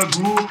 to the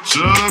groove, to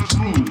the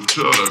groove,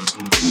 to the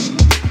groove.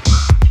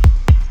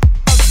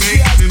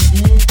 Make it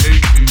move,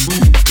 make it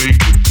move, make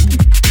it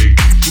move, make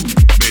it move,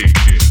 make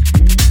it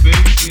move,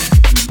 make it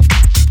move.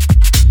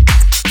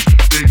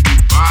 Take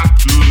it back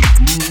to the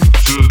groove,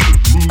 to the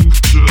groove,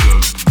 to the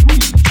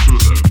groove, to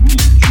the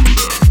groove, to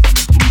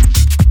the groove.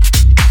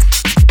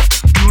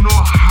 You know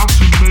how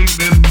to make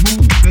that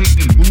move, make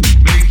it move,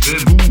 make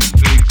that move,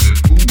 make that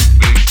move,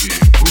 make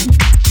it move.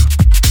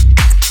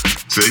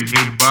 Take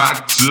me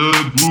back to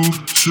the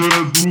groove, to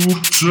the groove,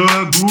 to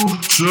the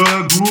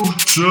groove,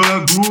 to the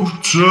groove,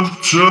 to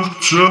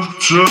the groove,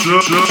 to.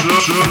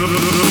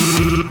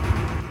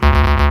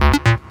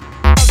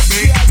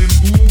 Make it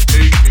move,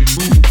 make it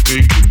move,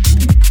 make it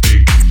move,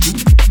 make it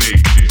move,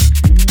 make it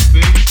move,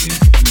 make it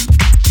move.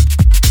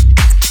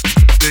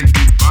 Take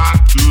me back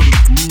to the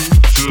groove,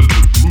 to the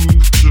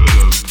groove, to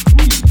the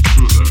groove,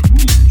 to the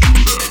groove, to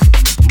the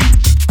groove.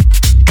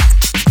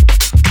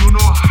 You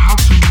know how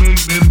to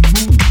make that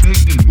move,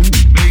 make it move,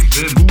 make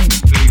that move,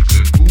 make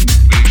that move,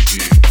 make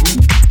it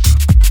move.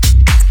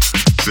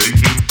 Take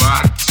me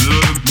back to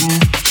the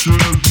groove, to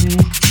the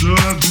groove, to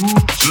the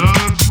groove, to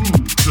the groove.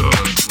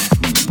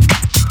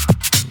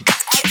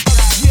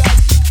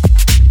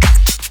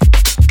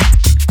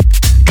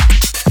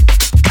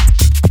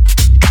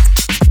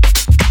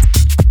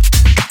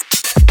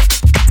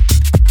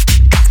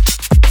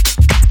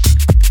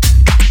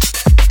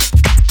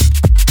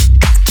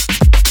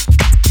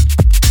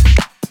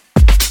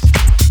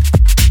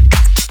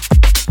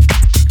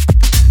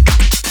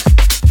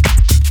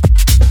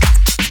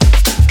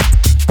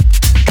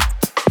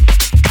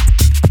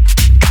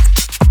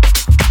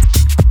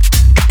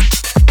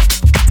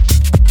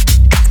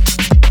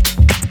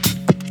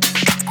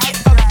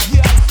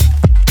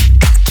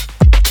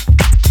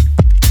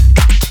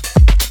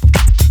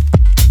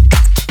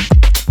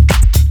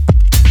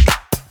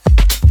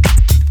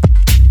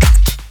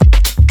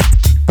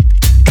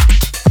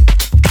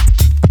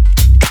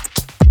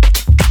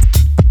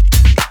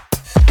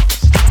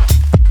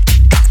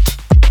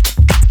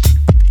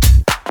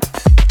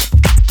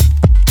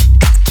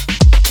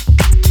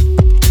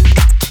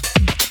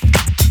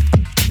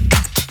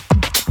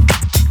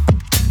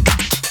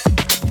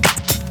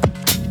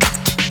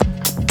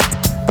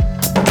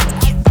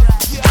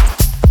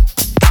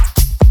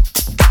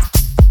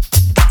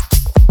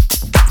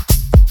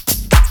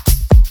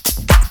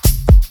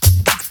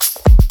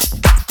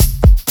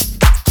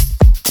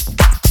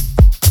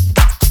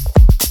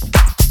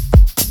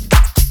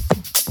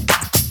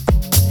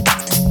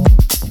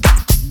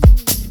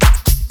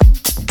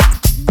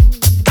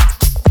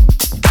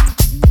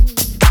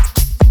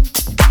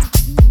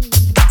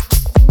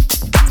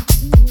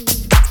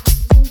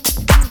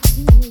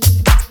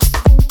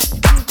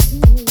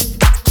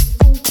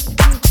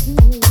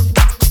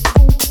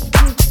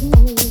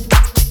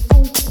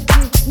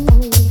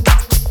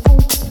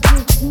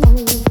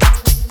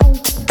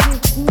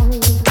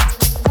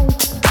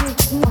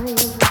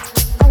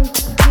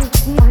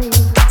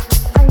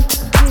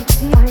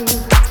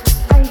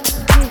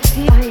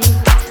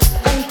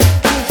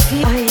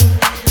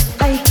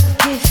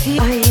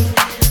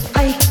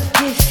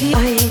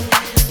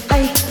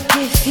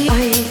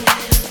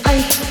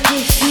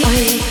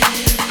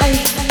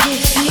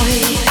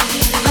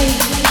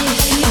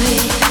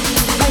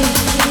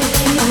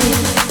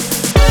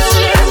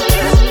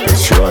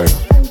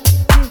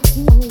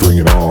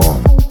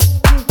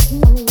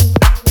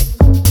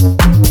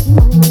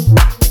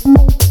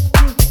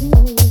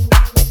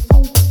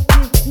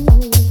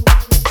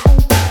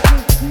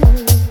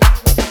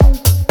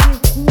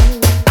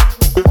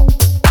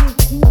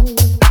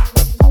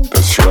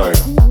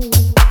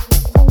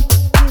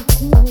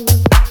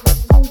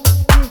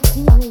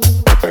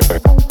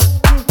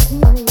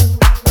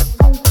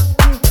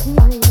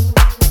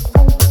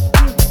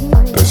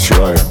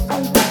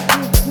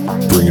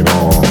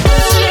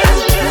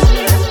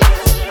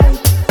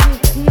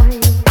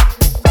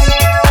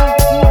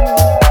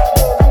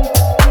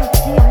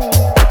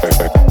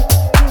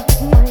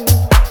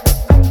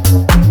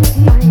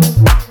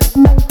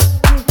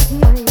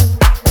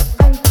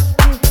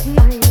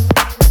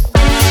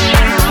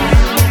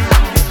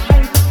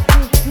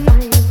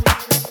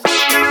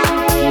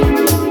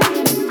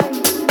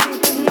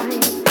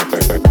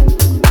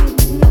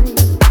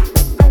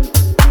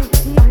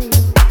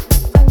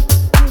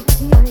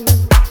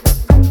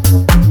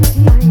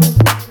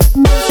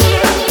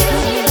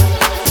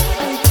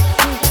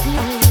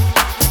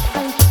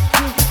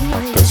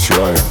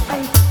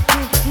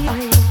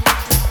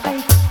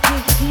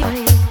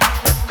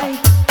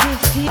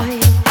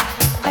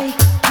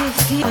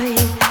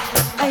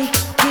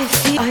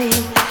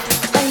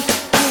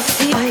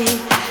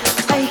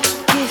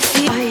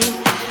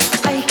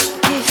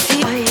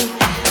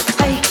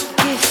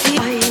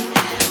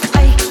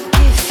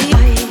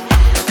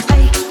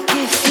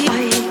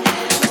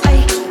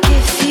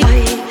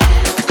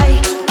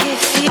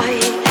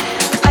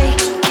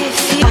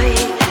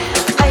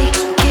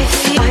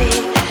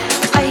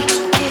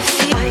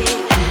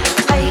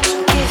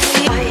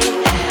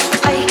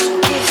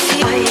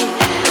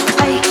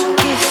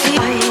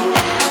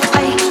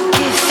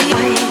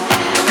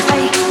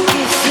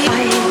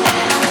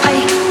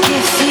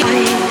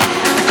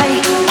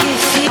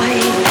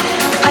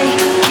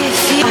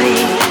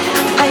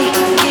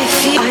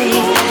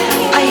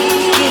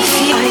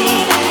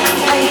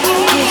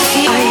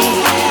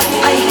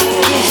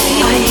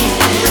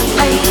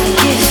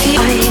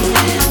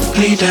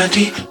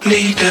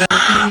 deeply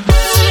down.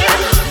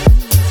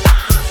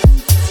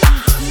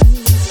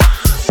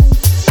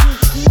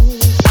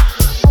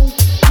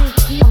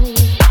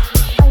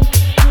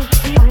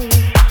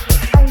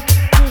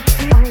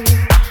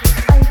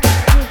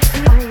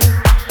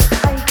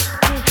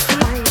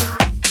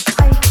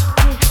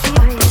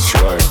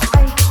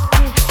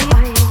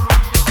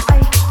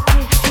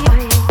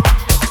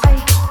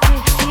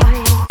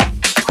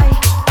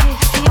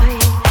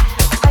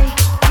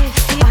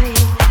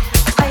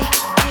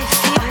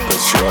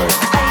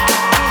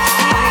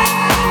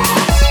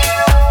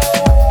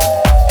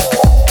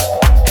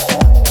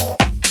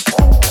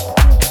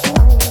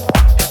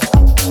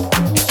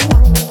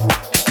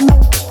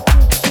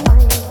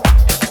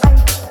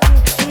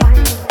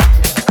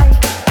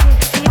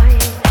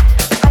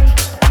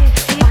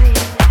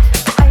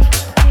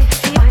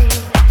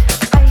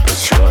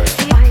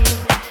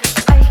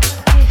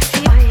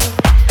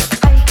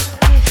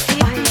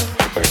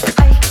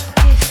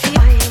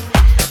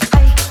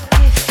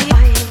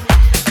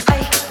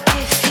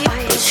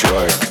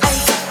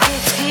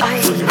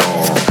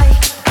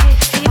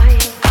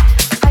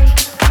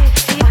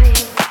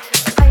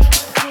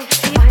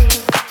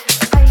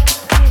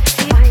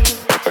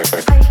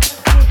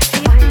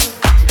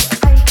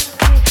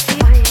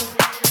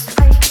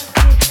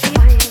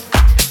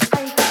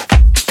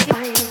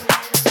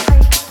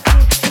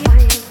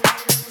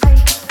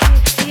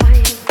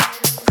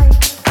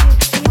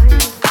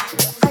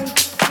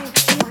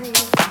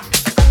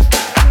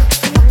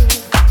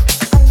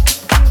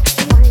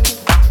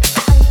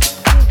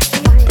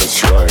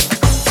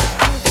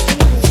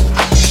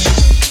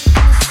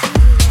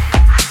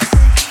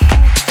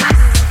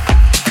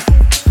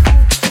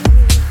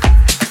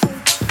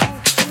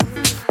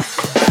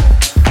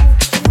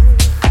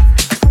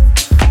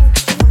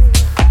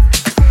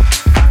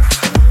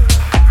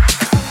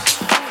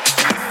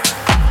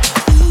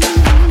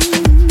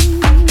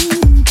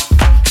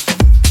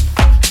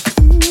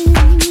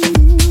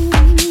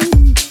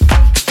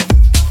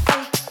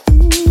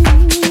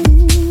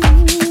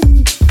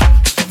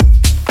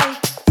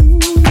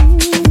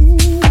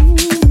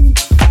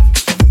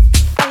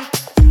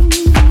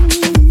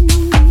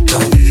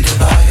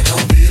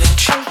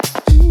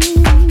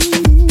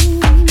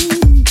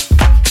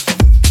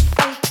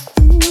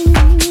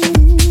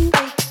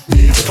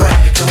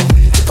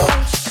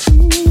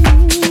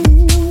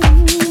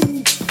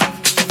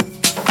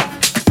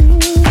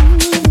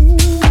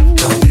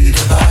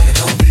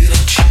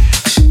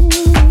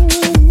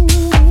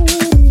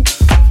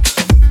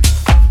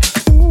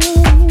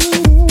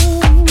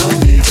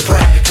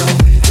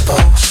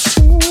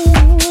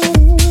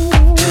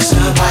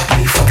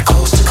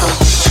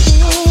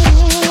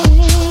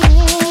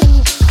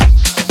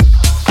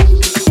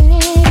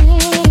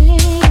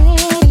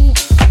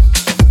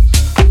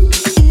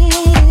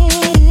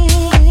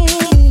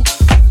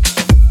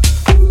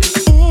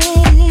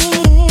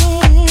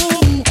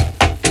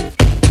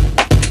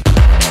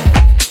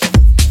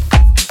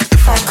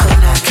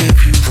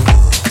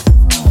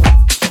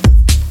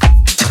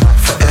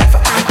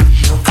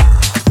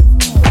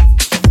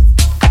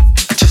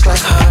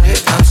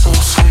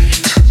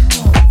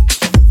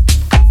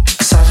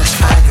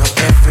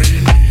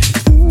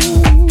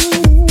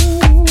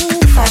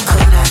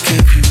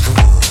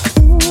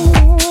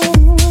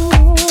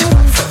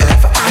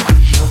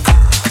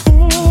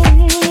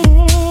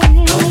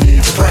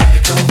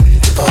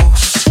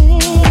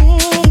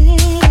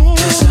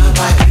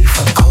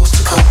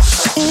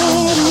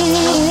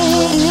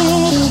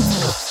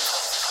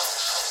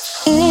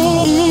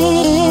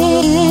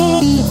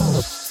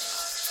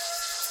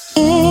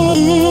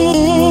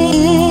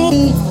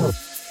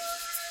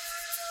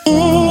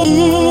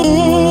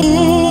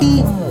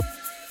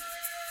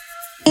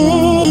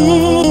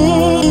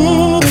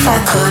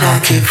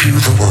 give you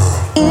the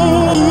world.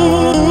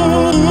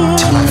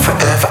 Till like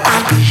forever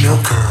I'll be your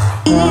girl.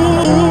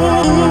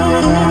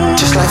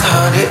 Just like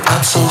honey,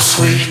 I'm so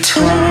sweet.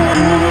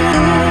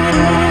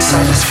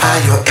 Satisfy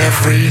your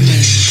every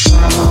need.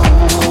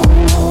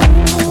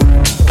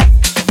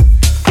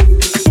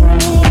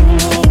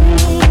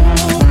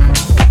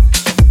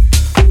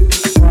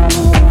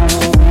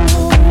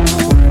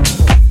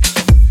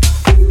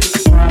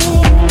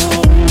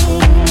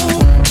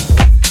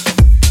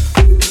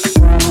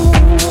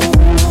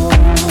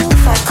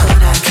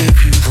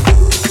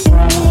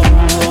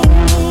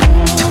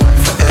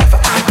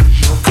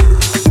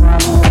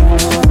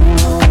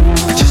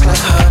 Just like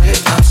her.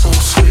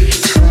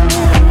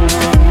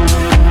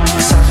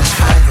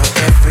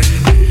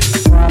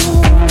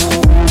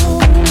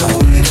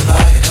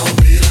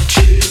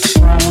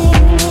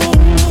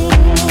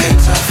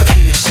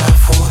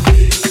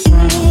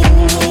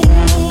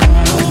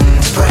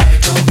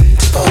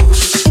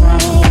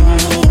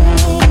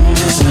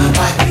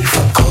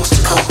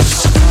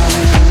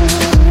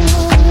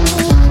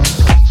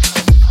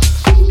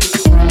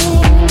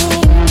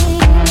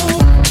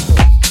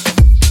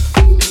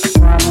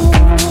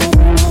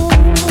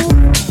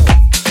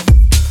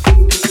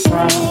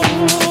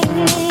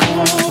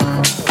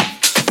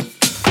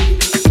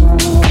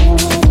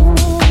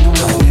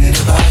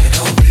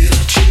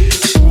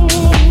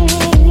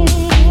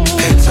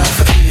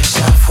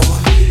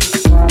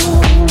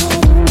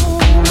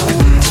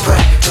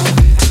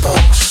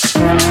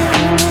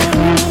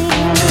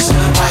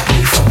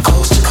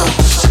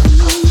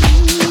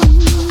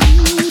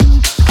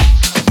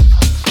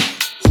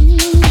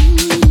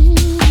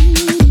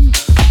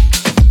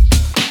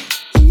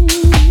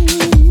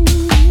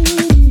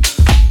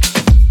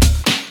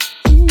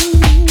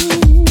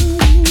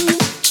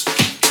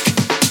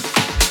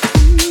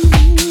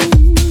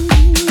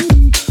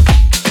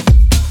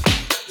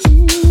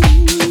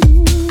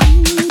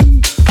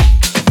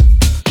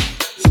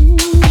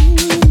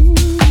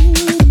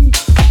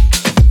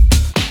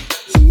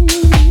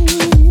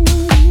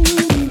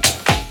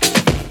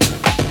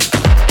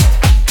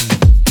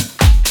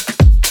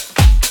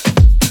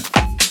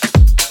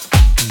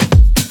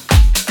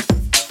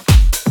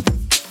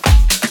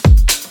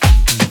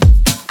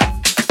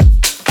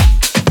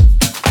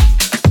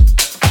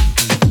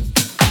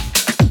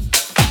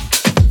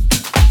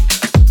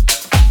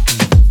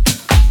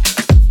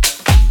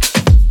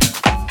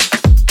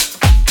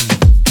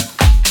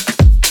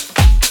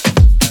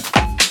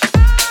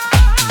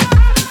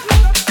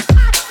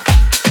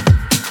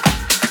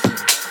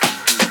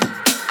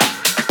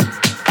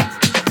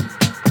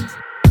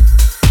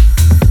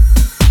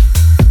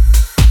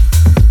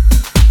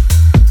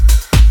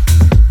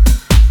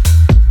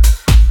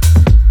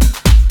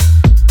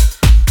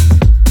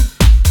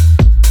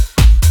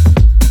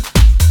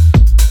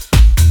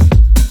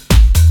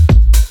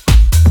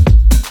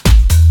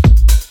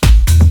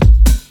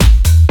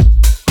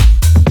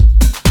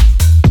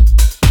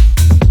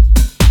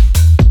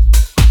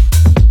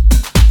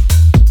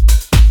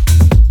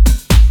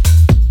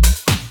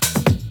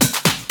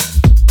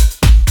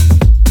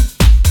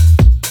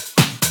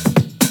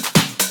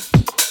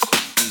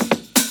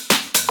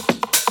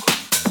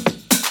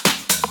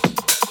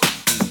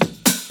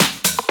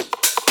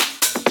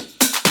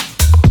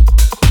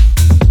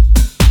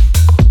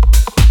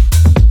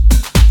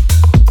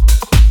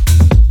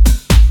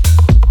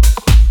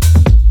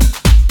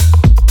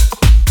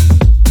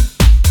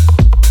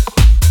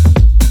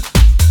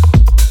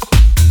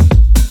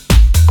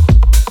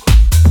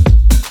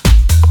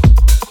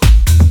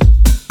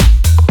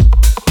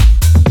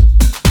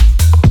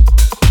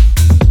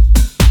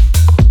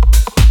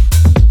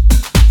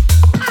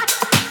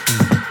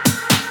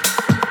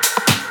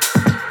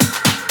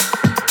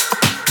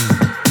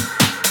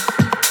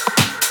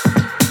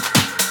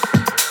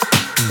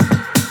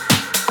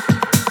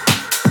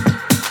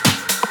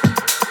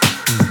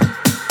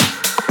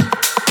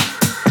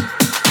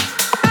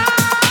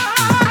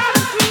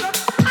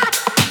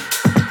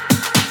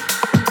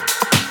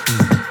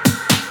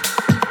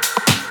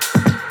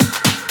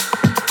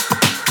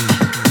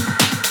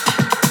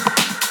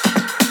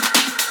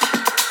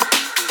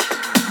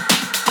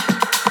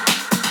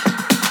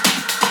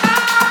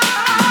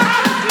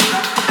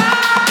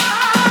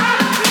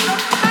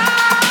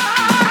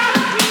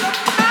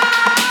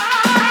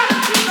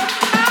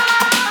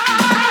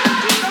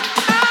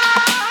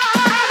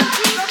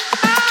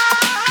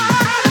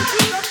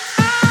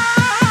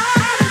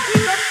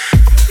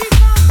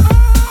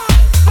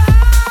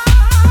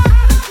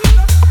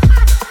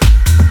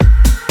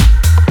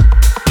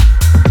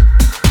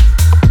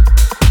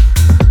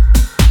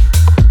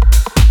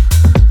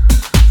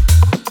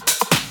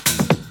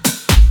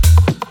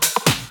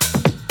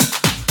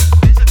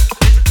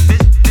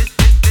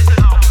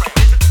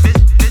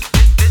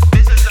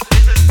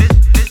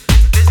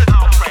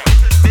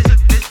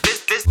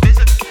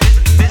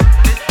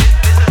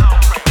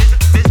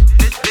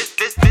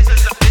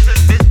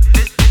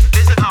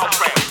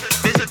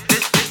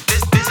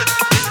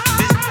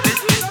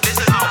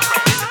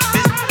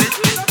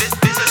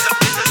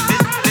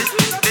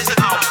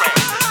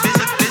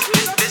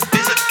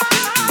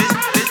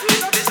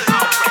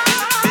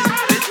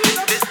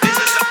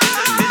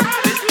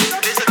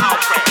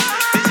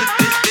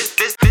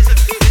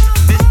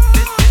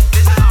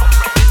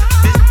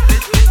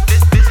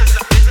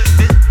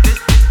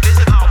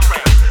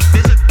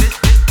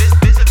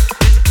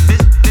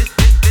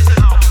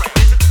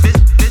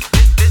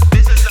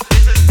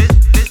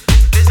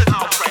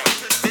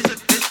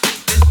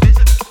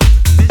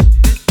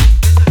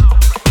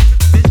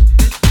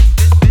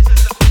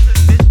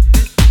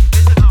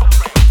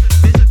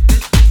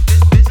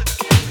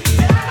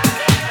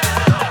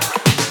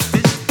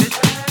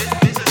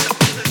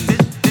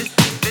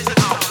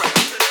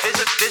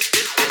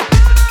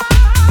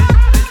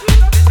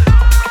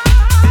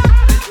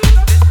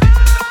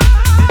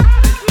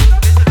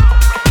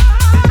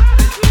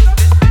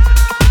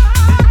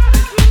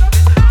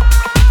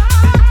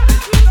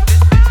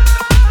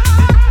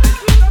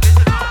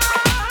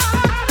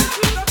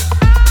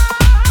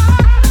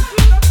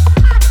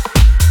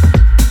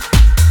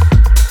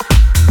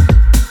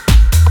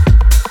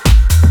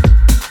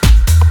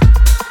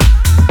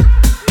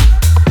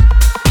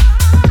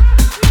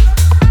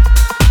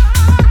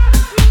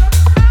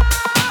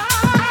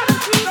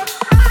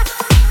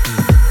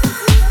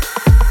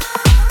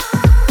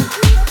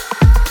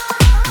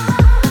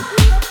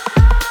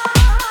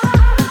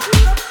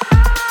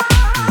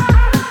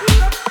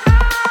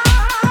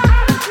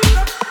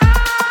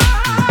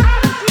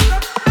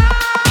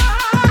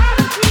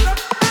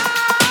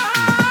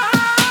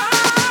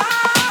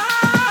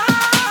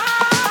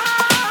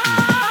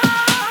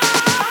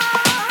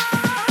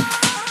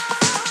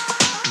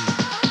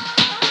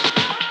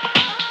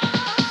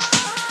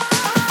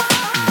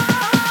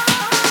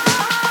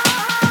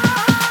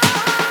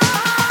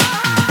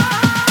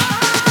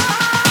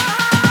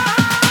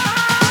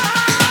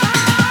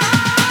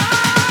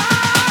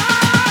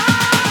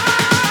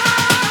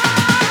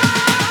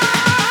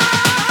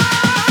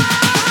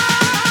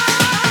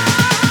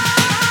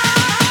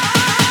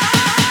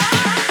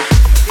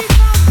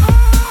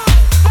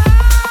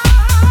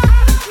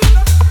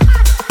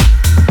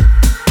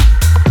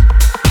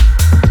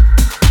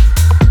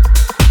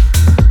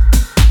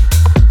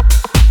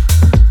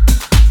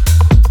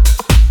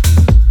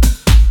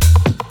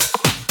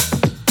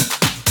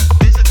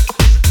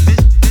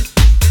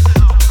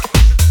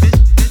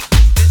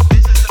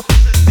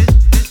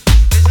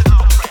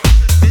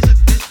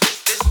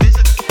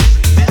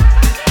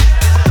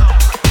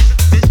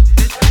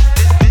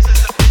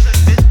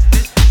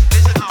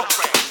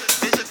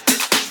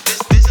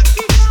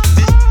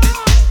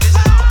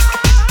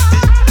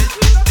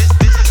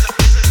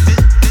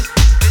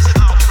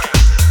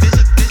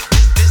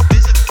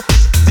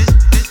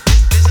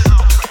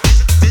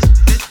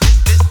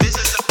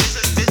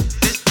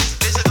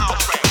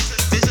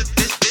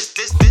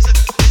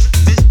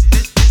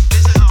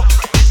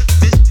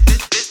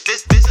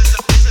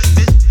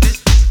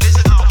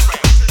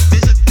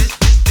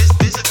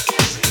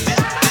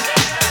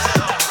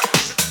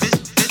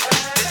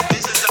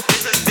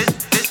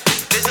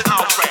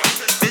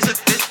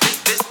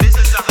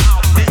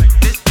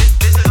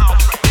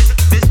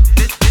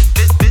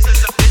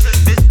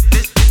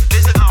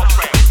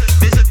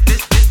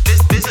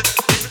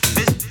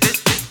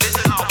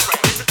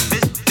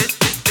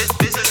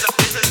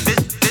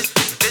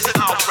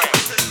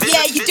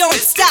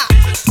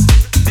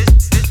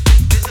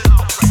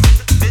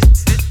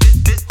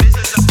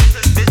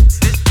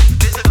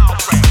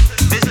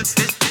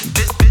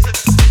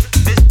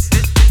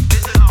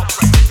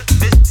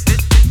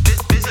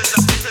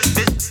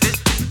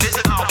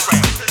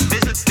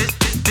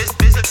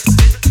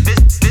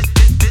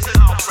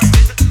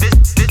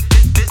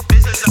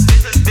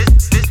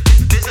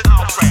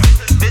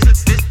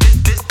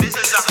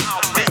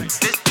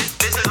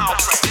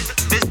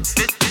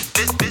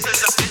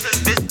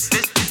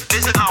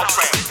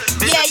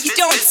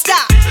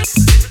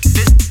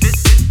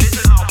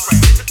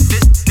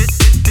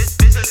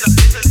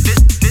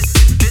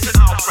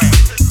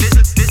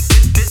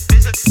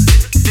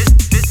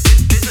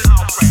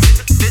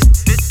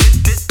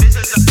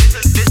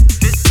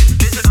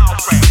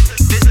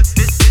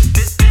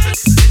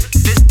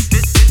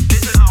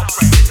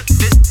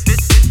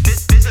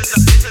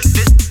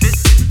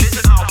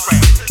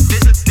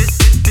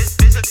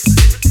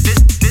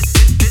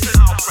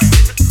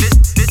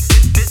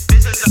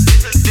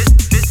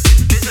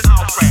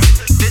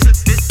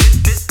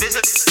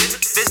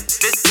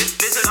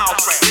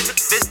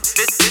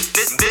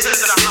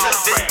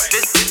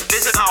 This is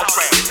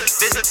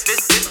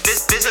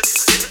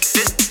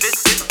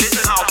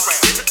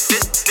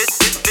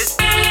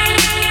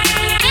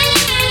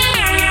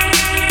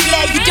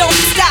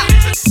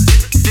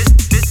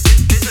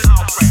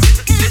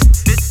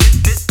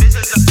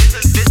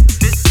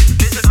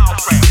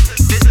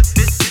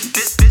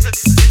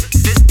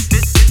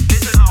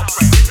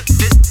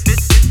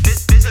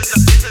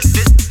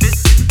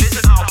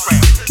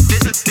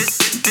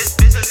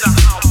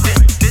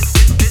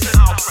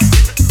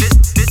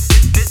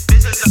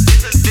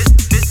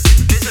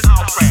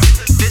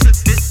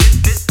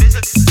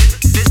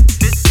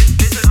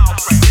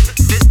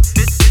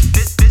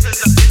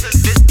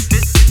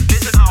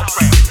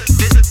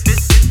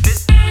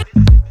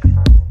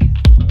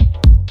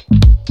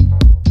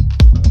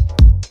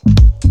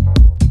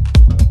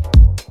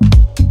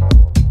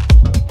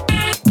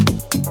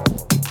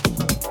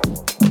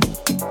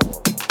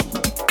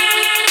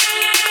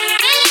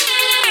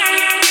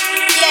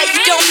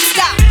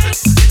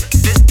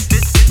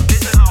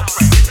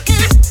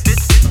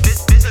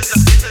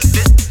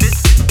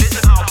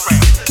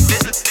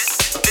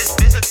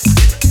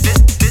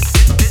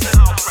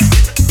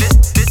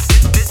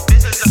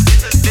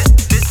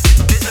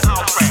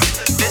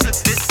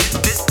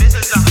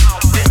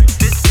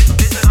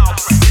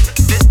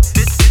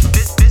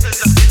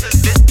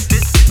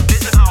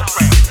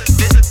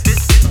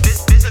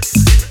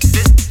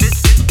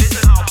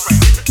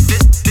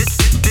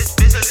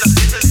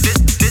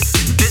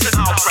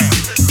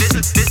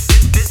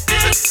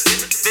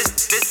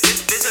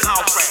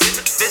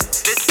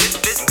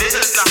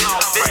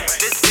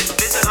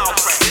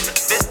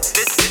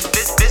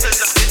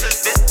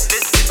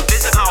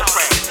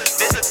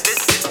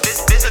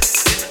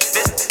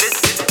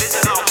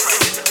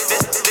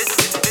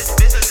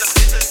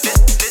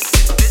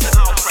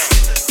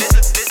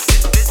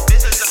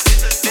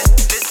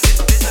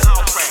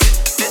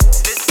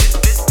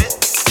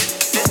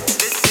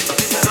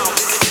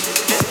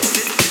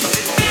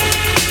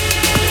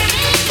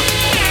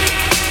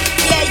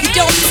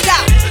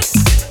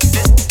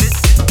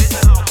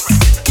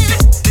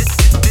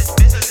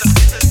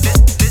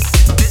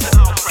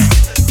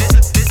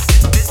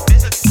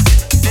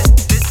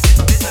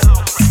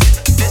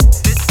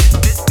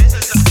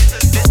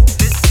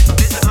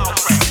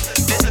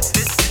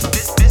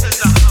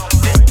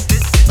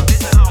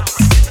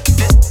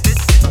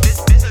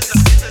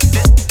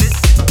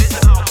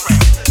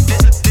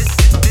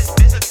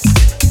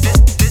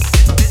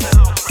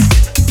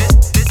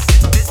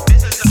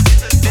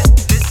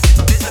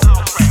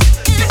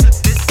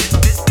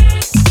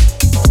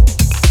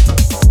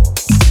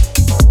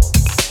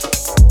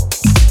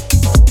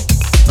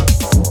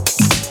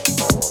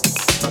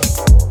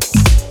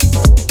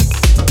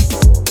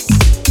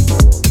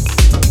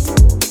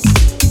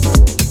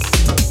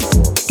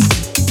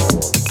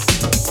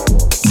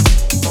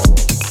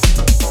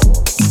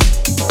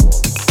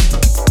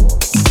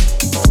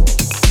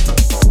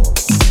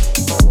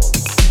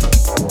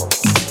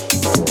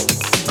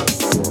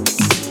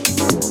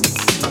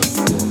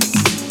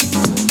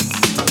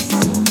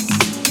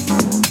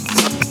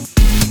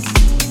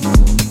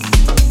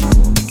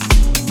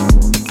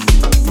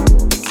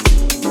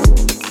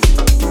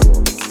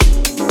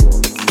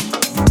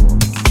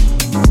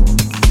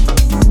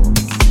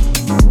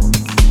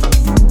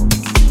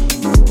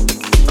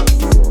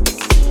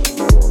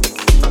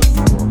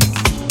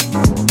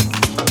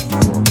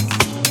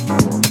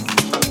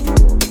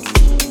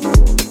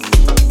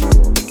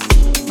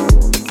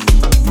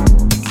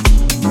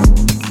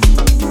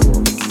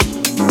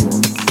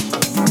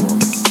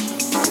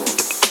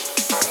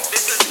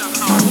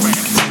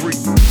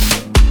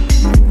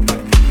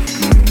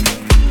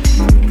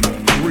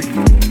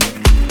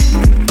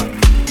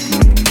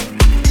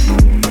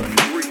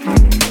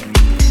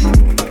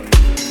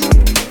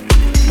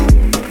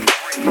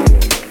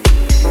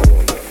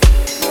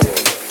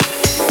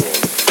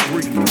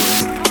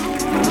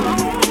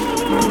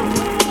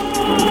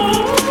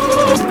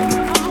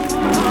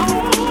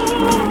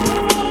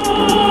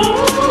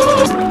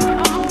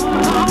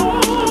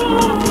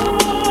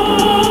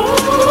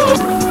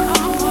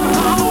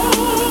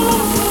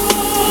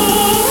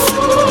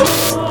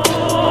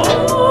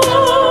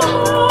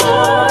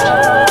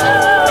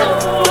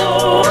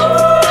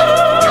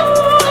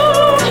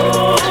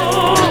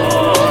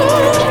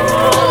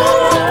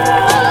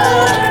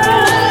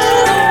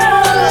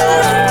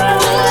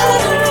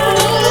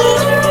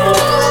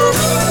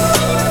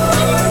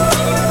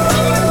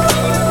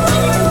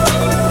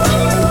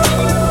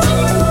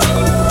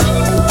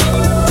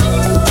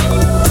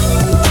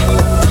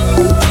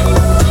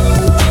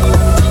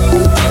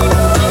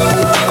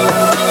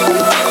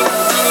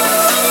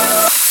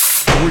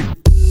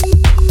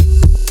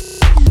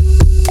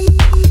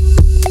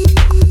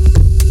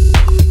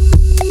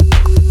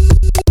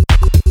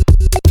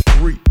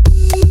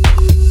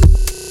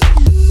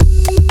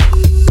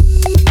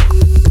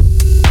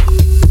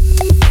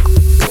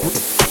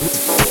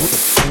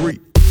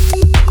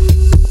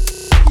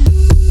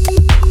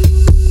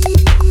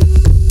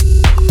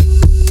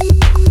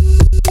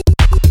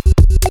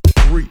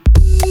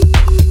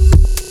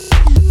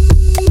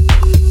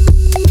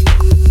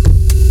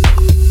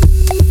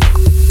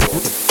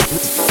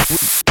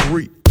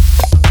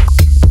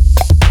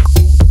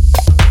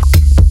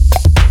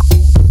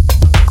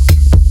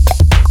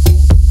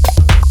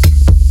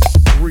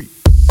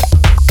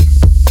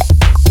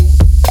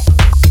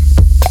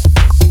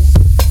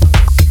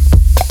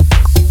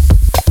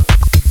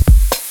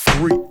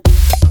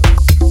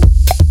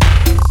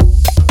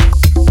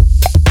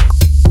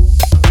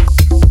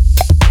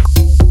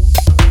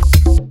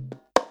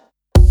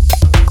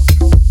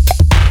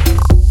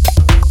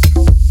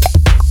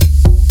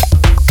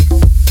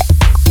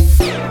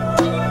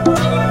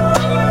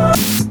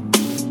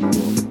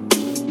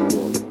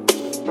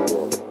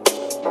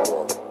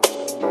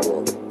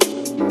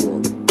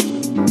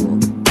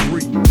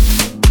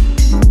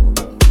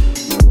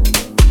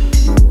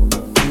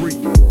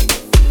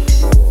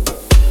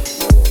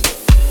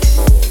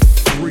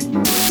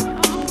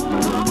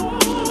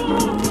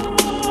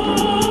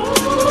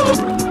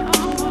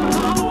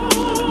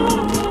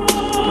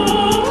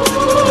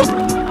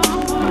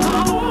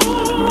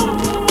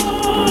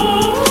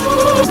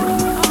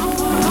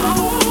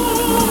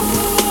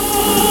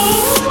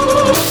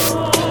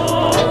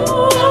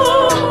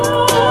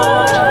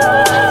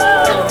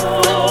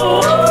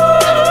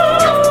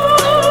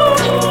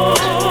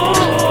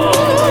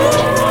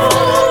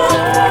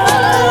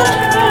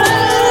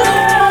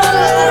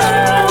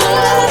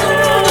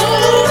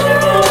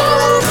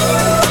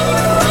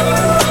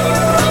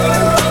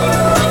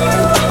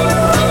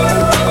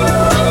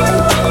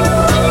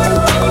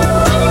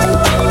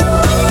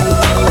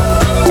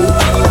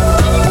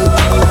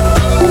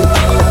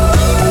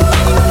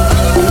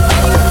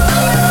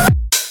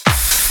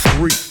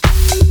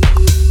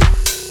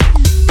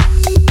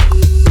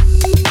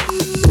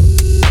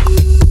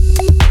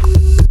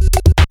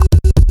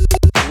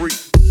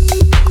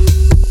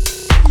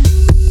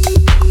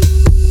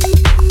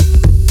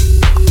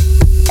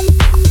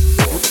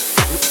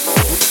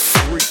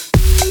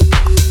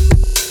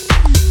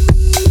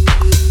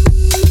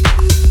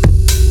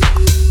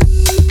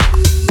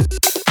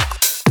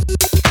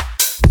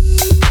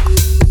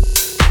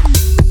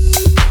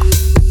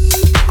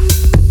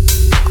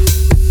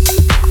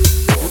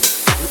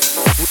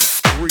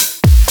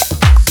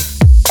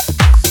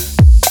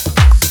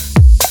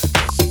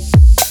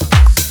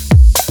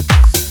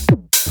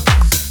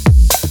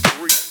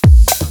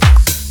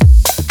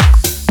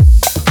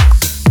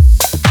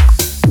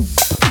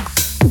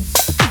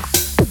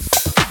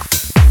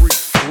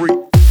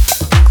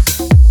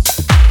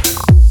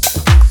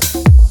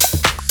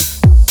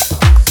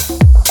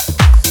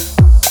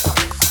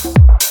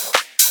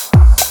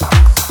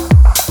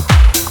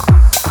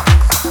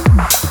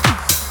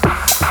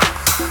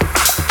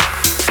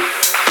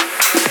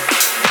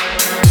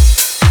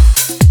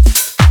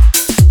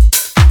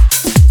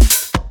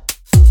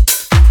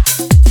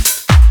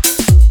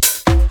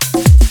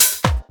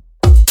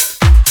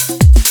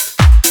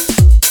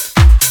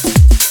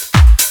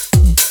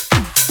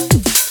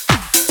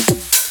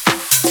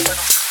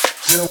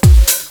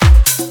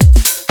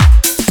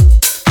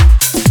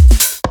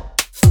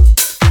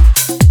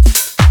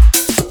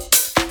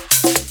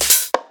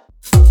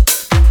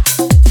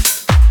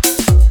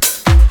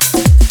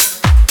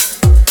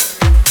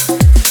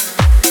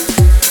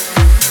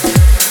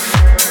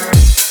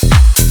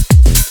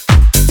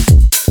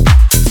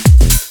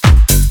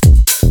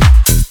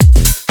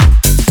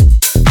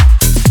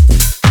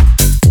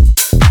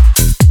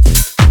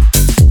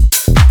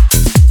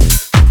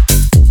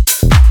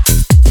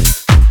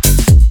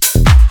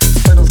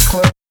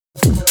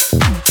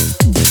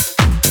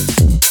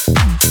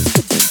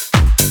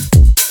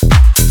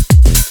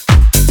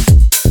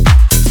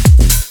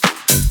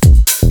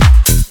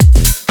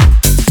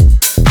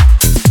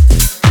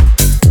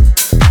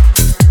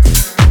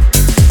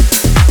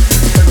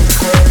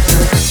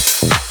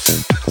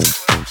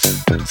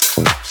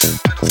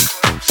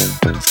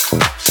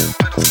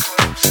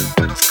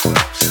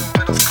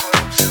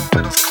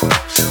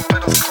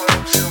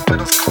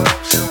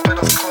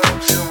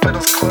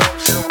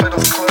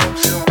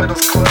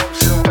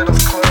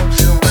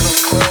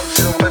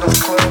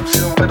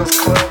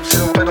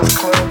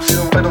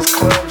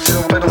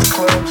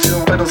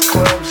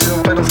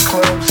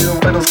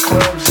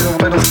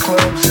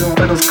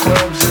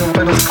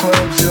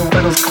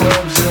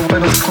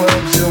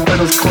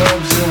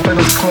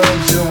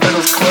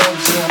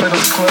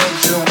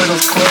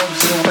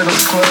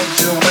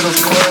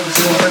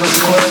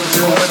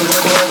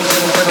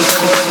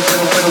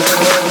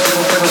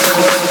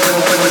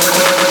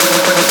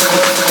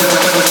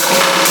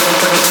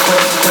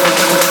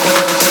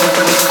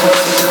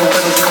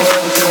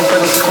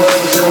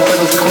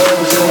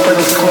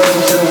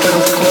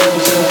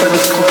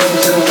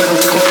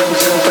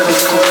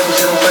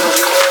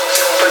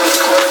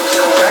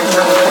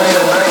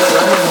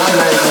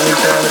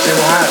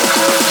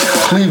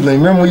Cleveland,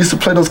 remember we used to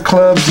play those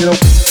clubs, you know?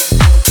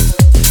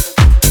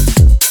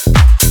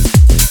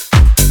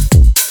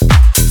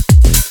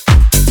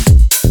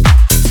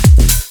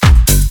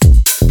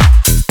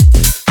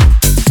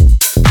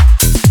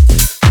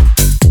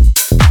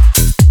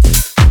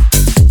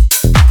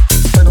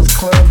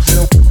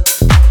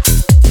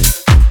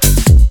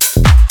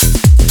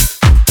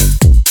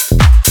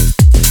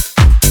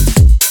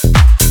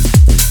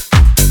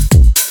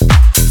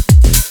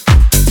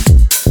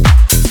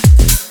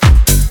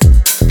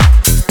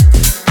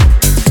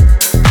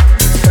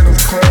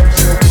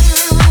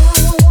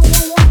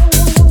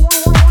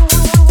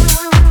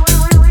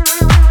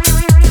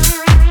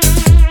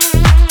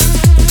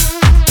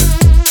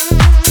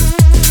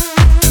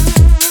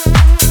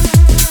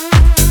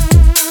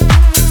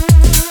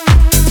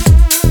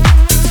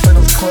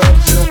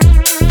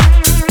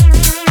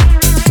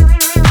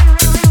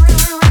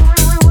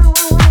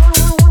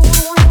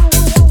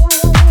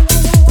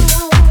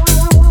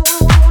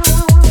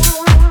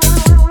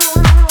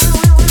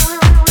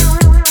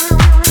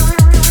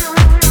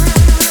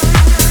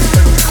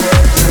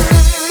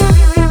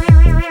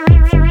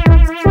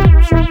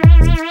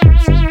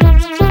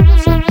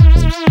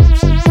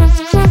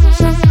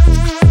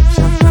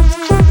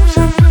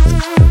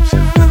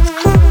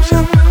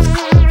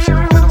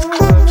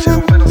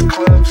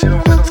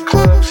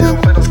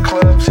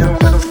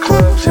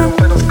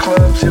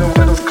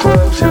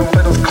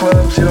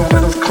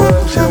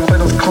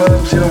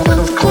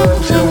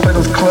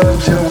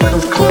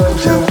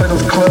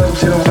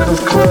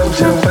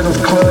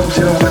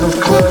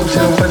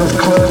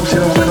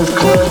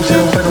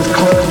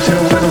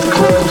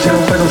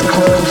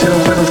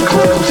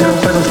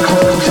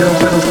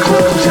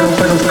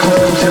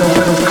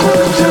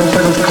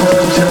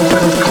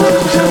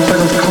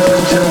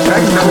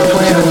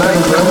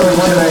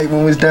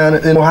 Down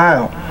in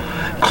Ohio,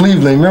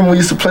 Cleveland. Remember we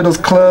used to play those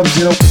clubs,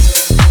 you know?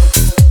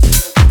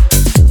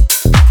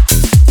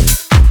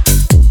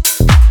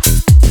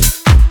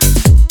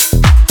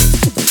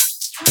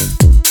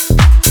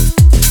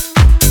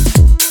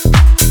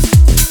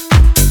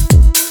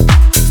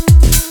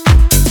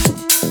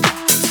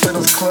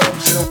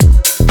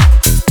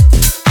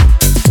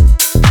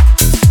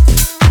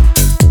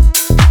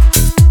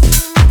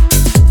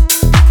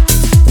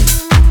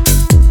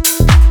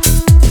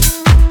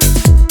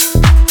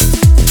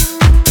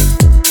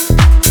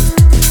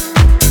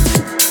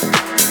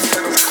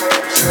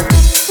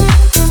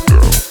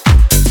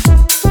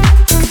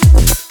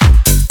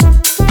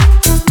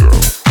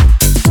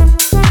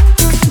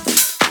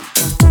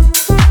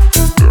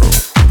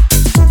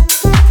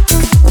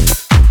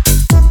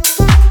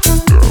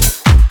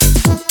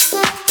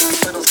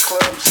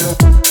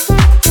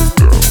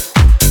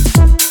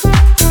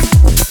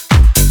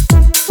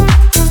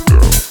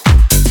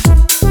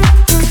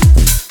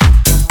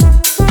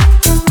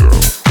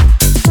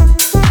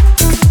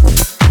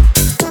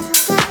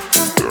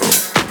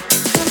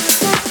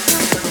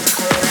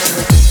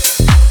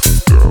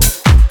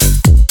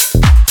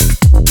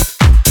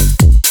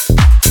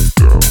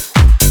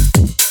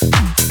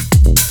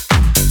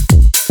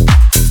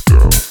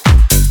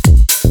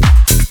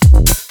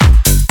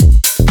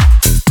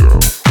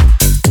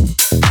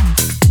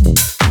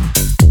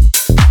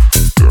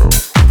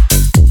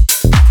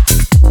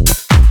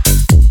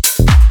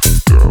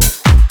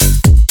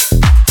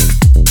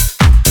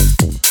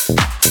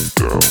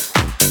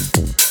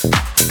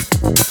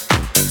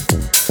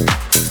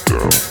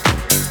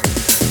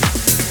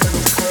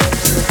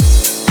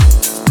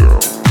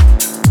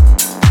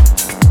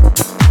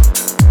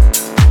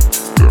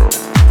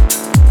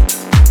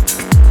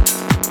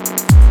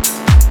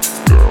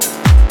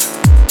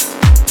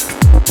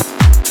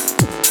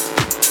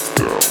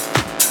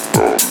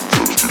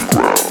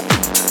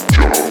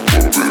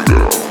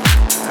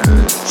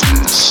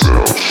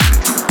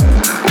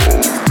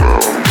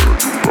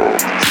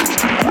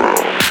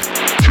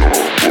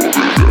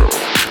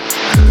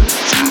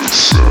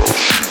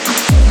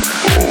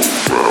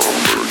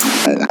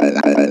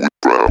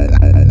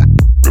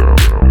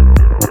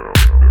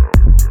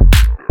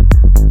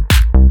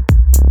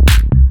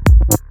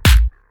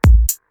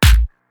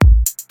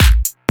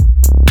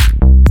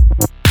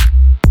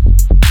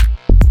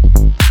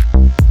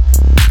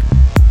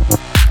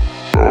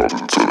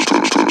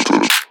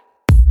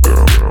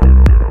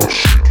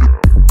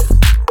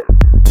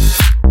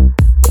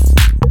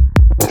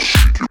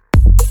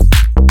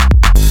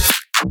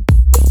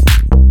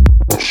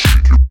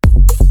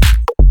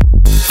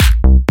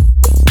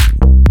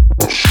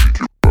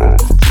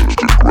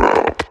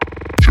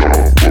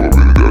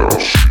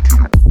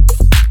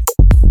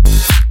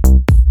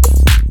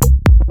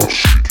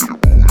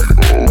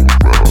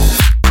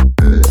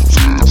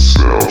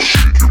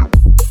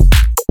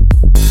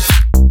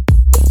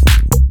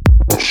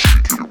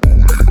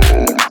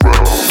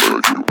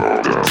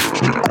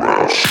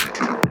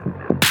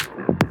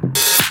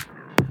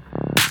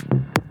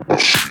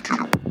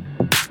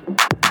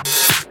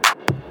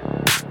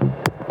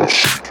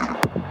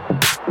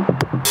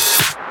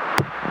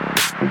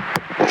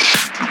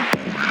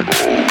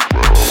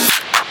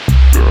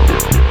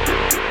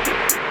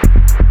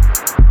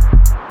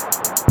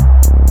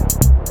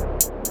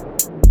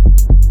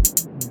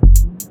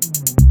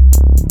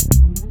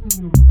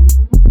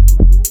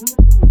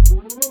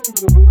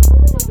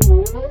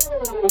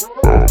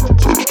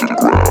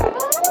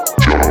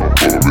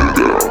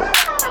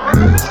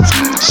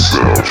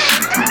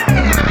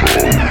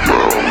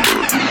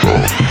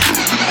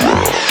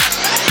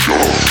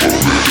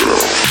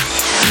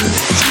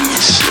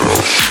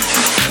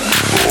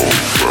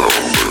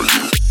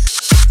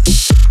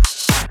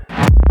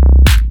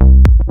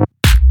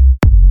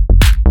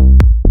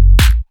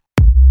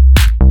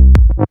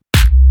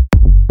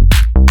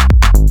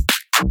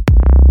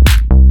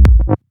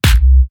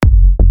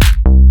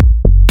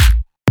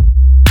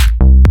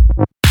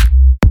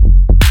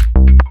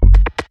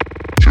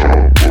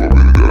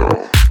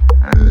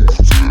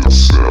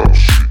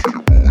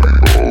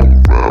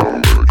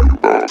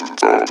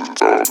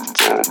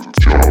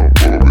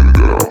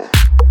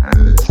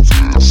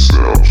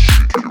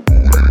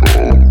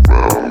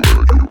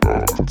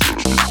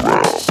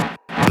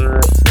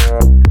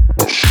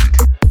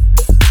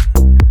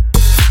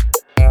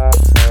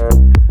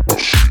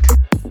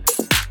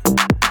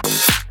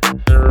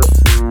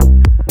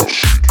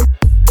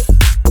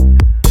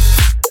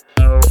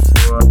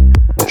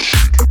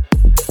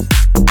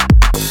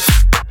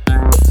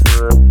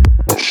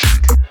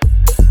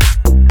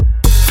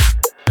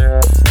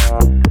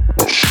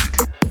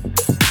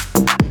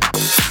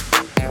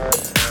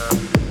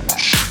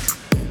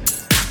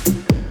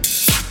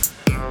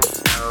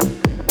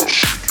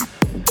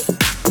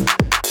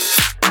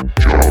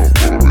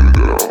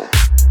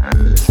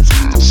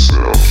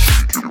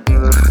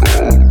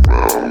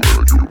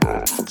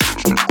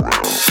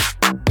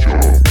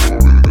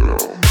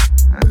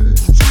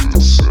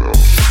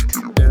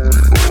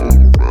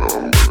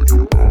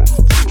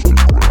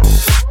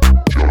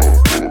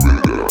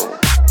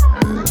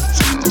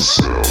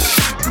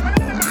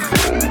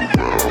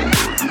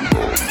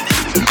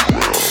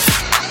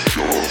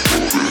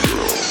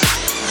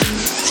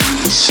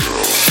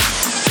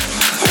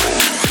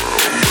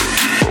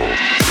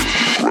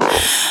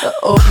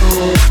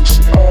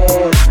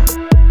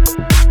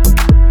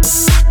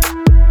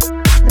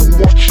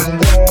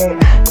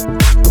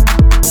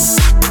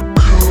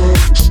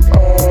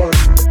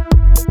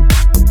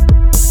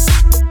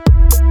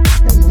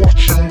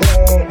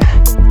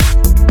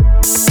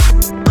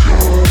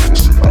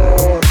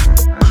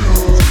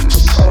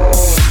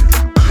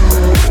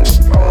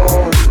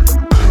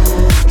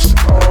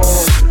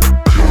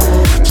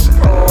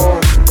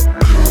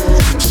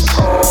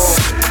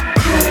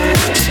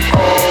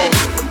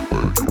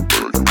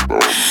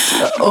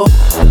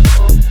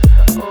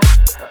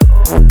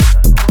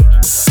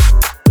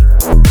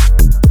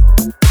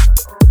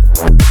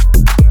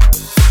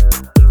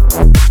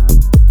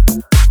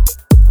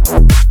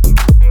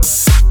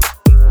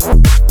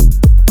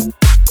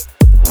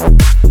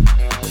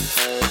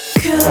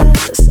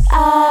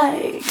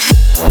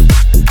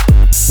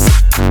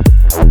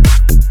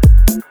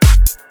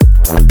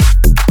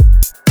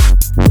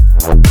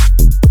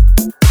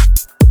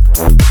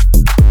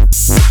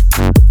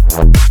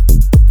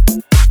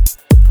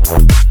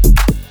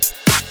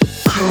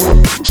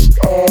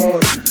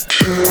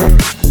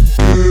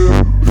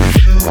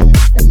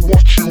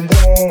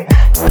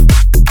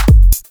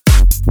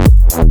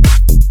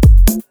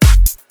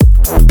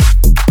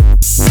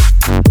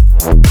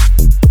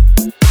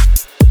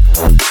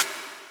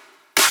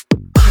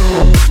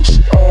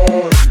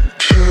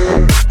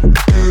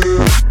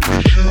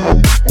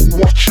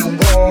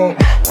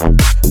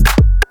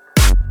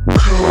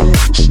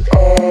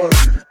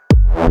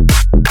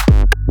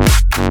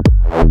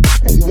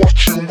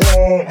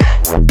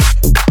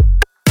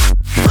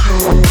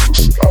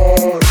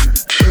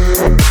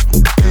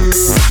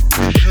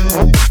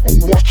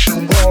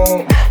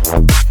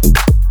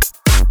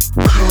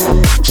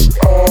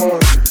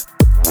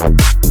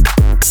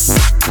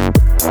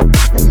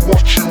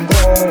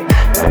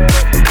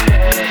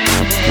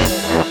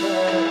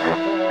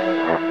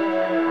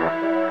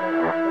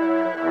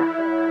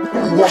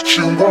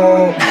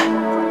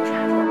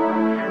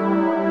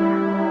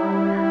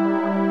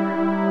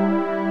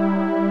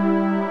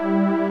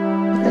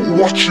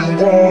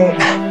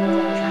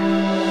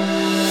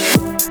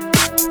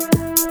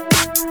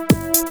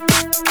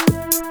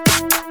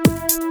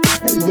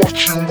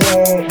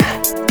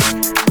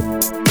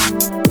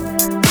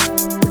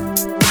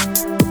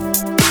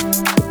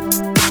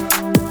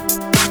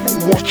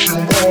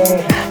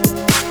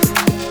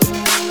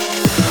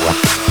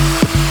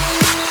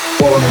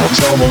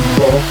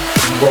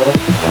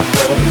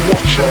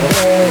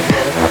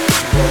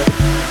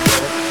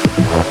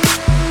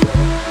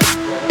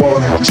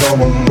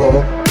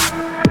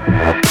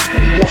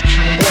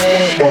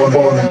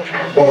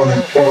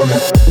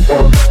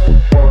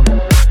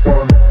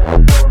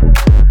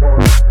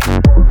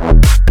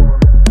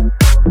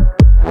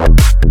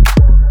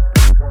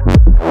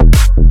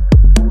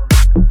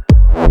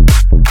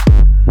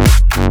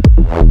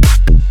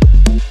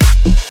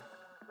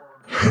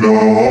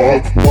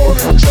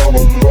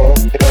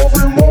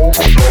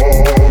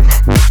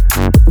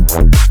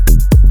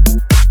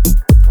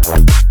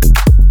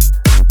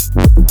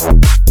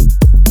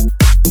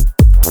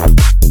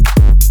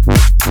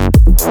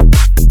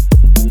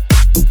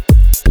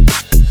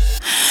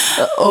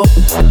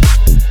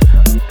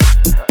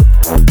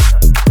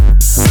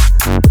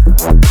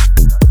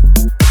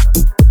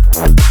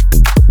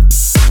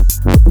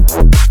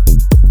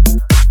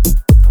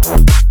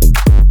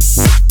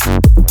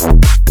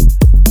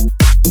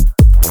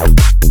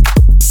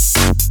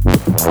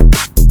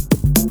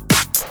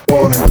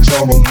 Morning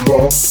time of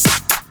love.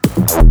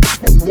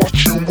 What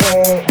you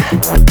want?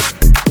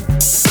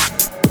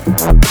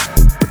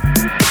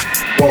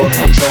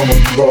 Morning time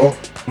of love.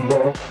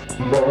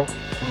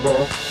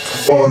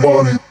 Morning,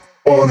 morning,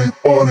 morning,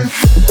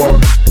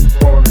 morning,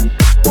 morning,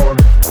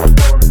 morning.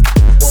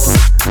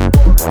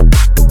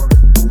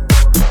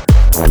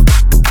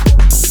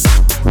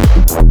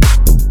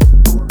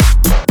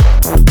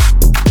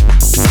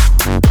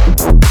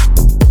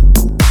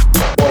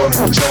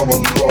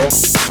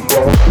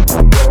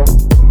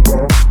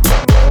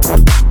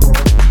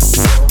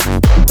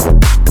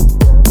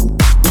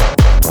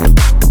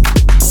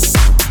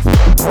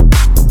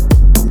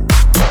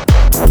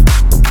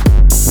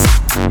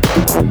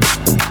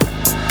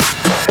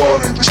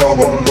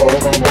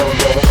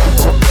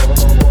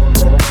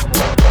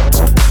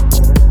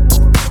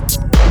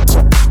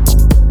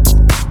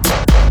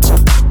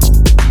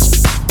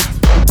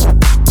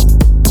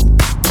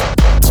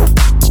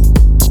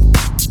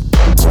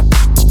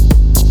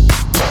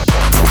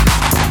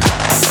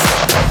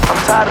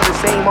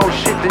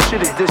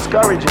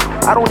 Discouraging.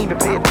 I don't even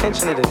pay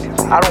attention to this.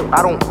 I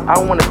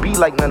don't want to be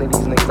like none of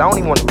these niggas. I don't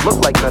even want to look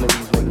like none of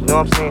these niggas. You know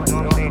what I'm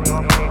saying?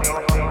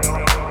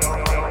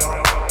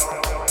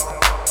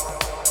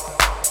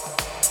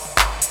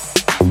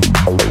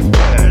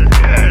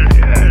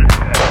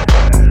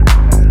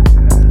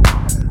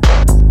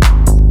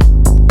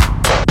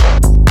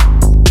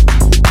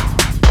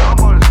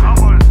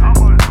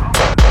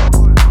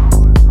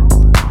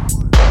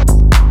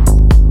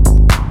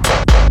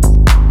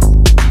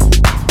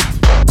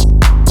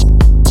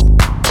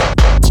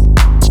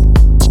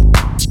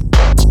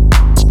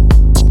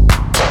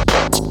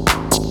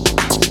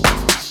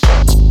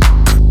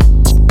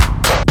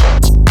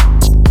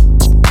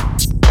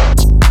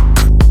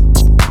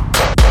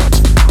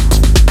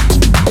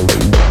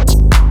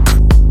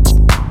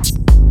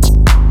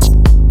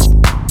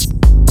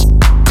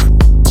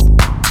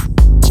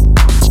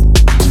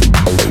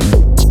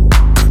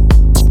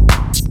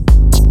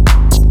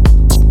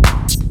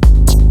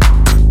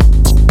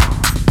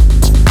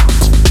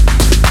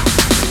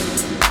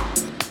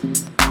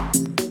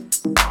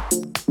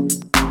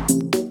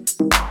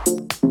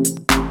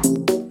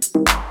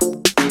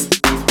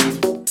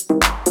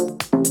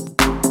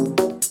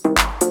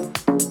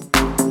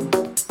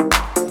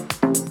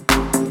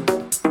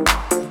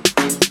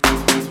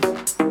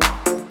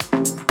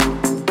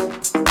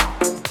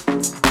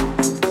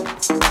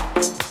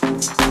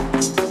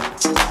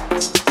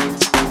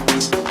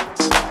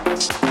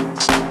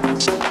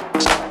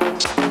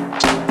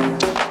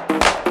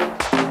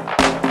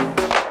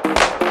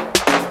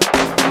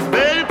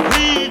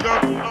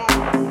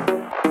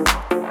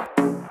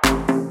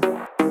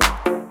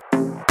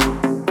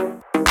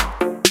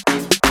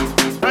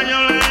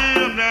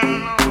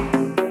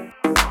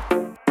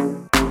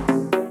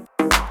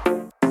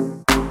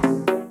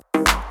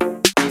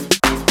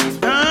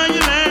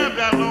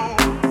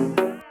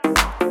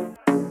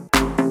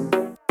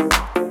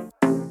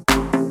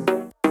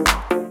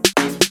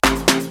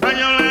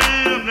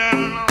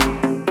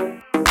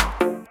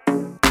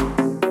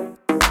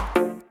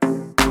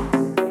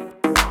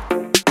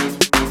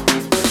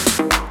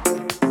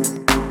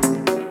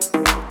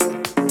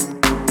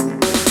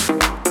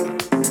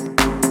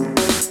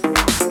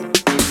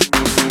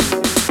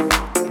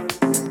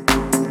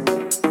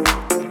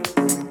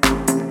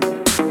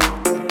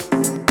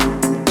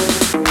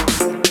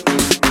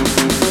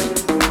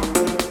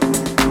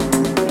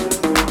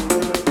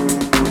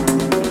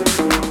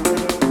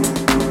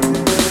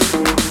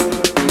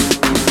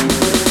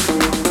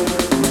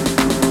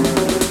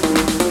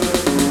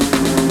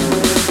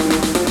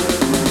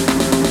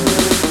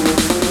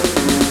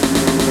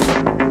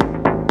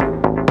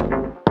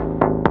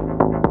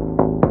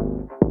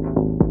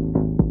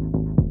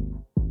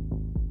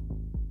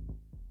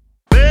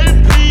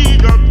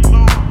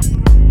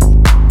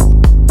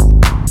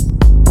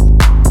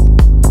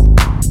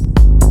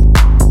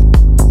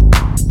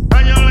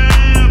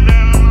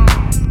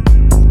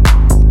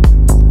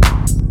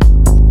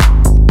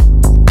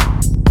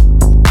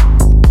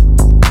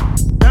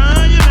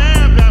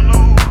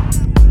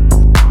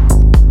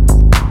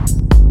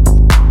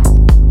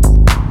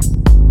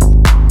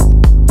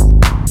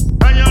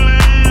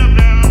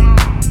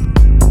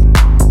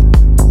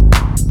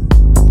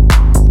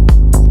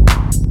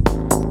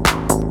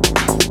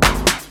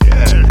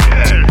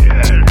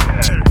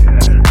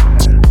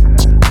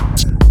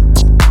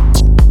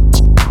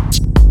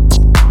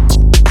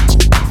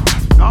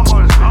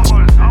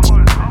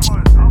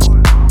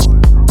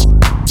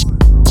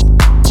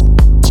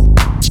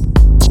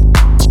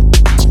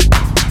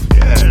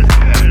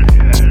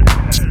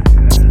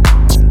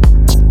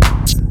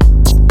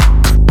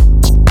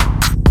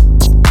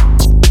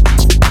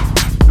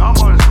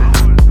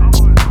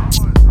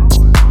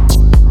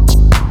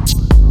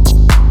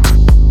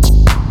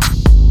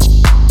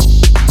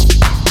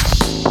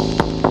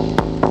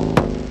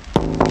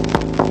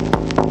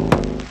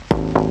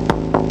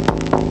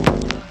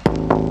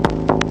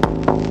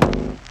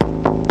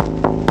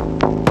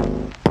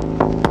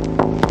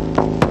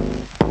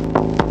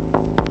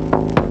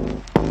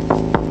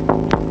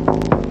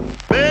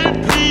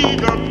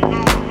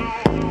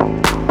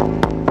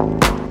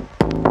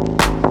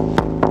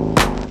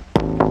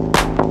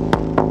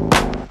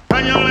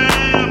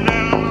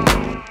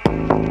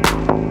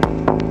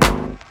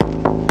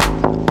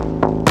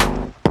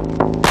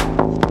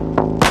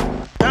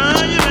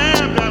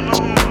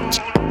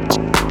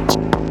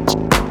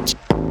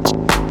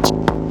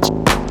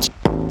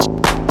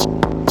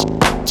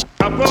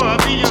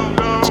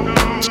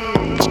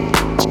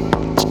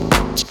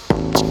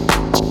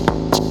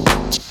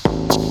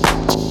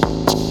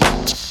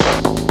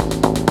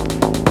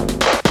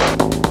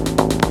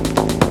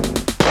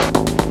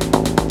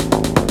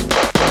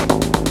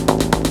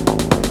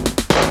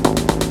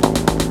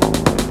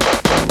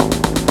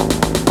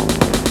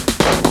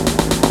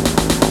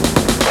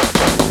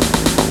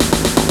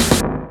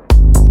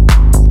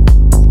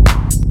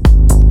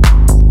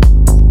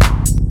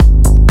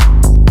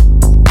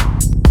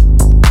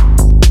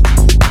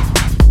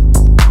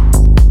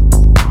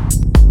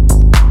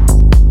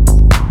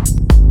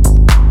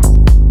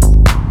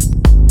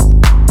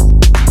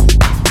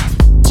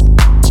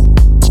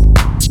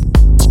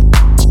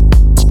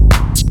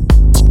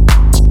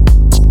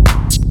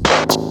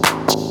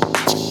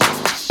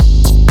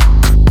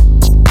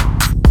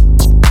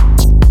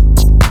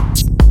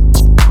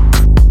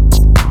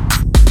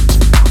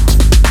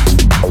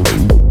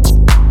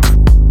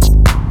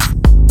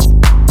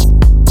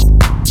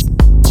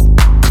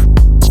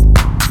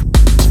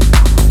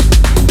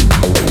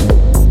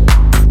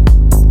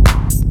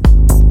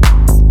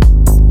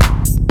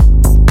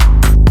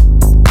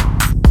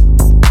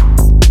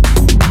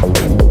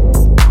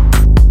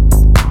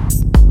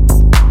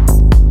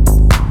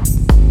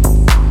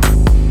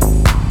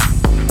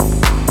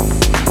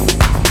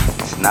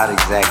 not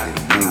exactly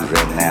the blues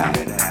right now.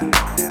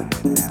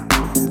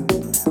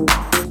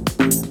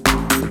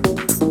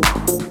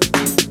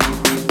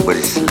 But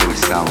it's a little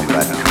song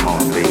about come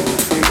on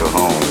baby, go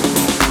home.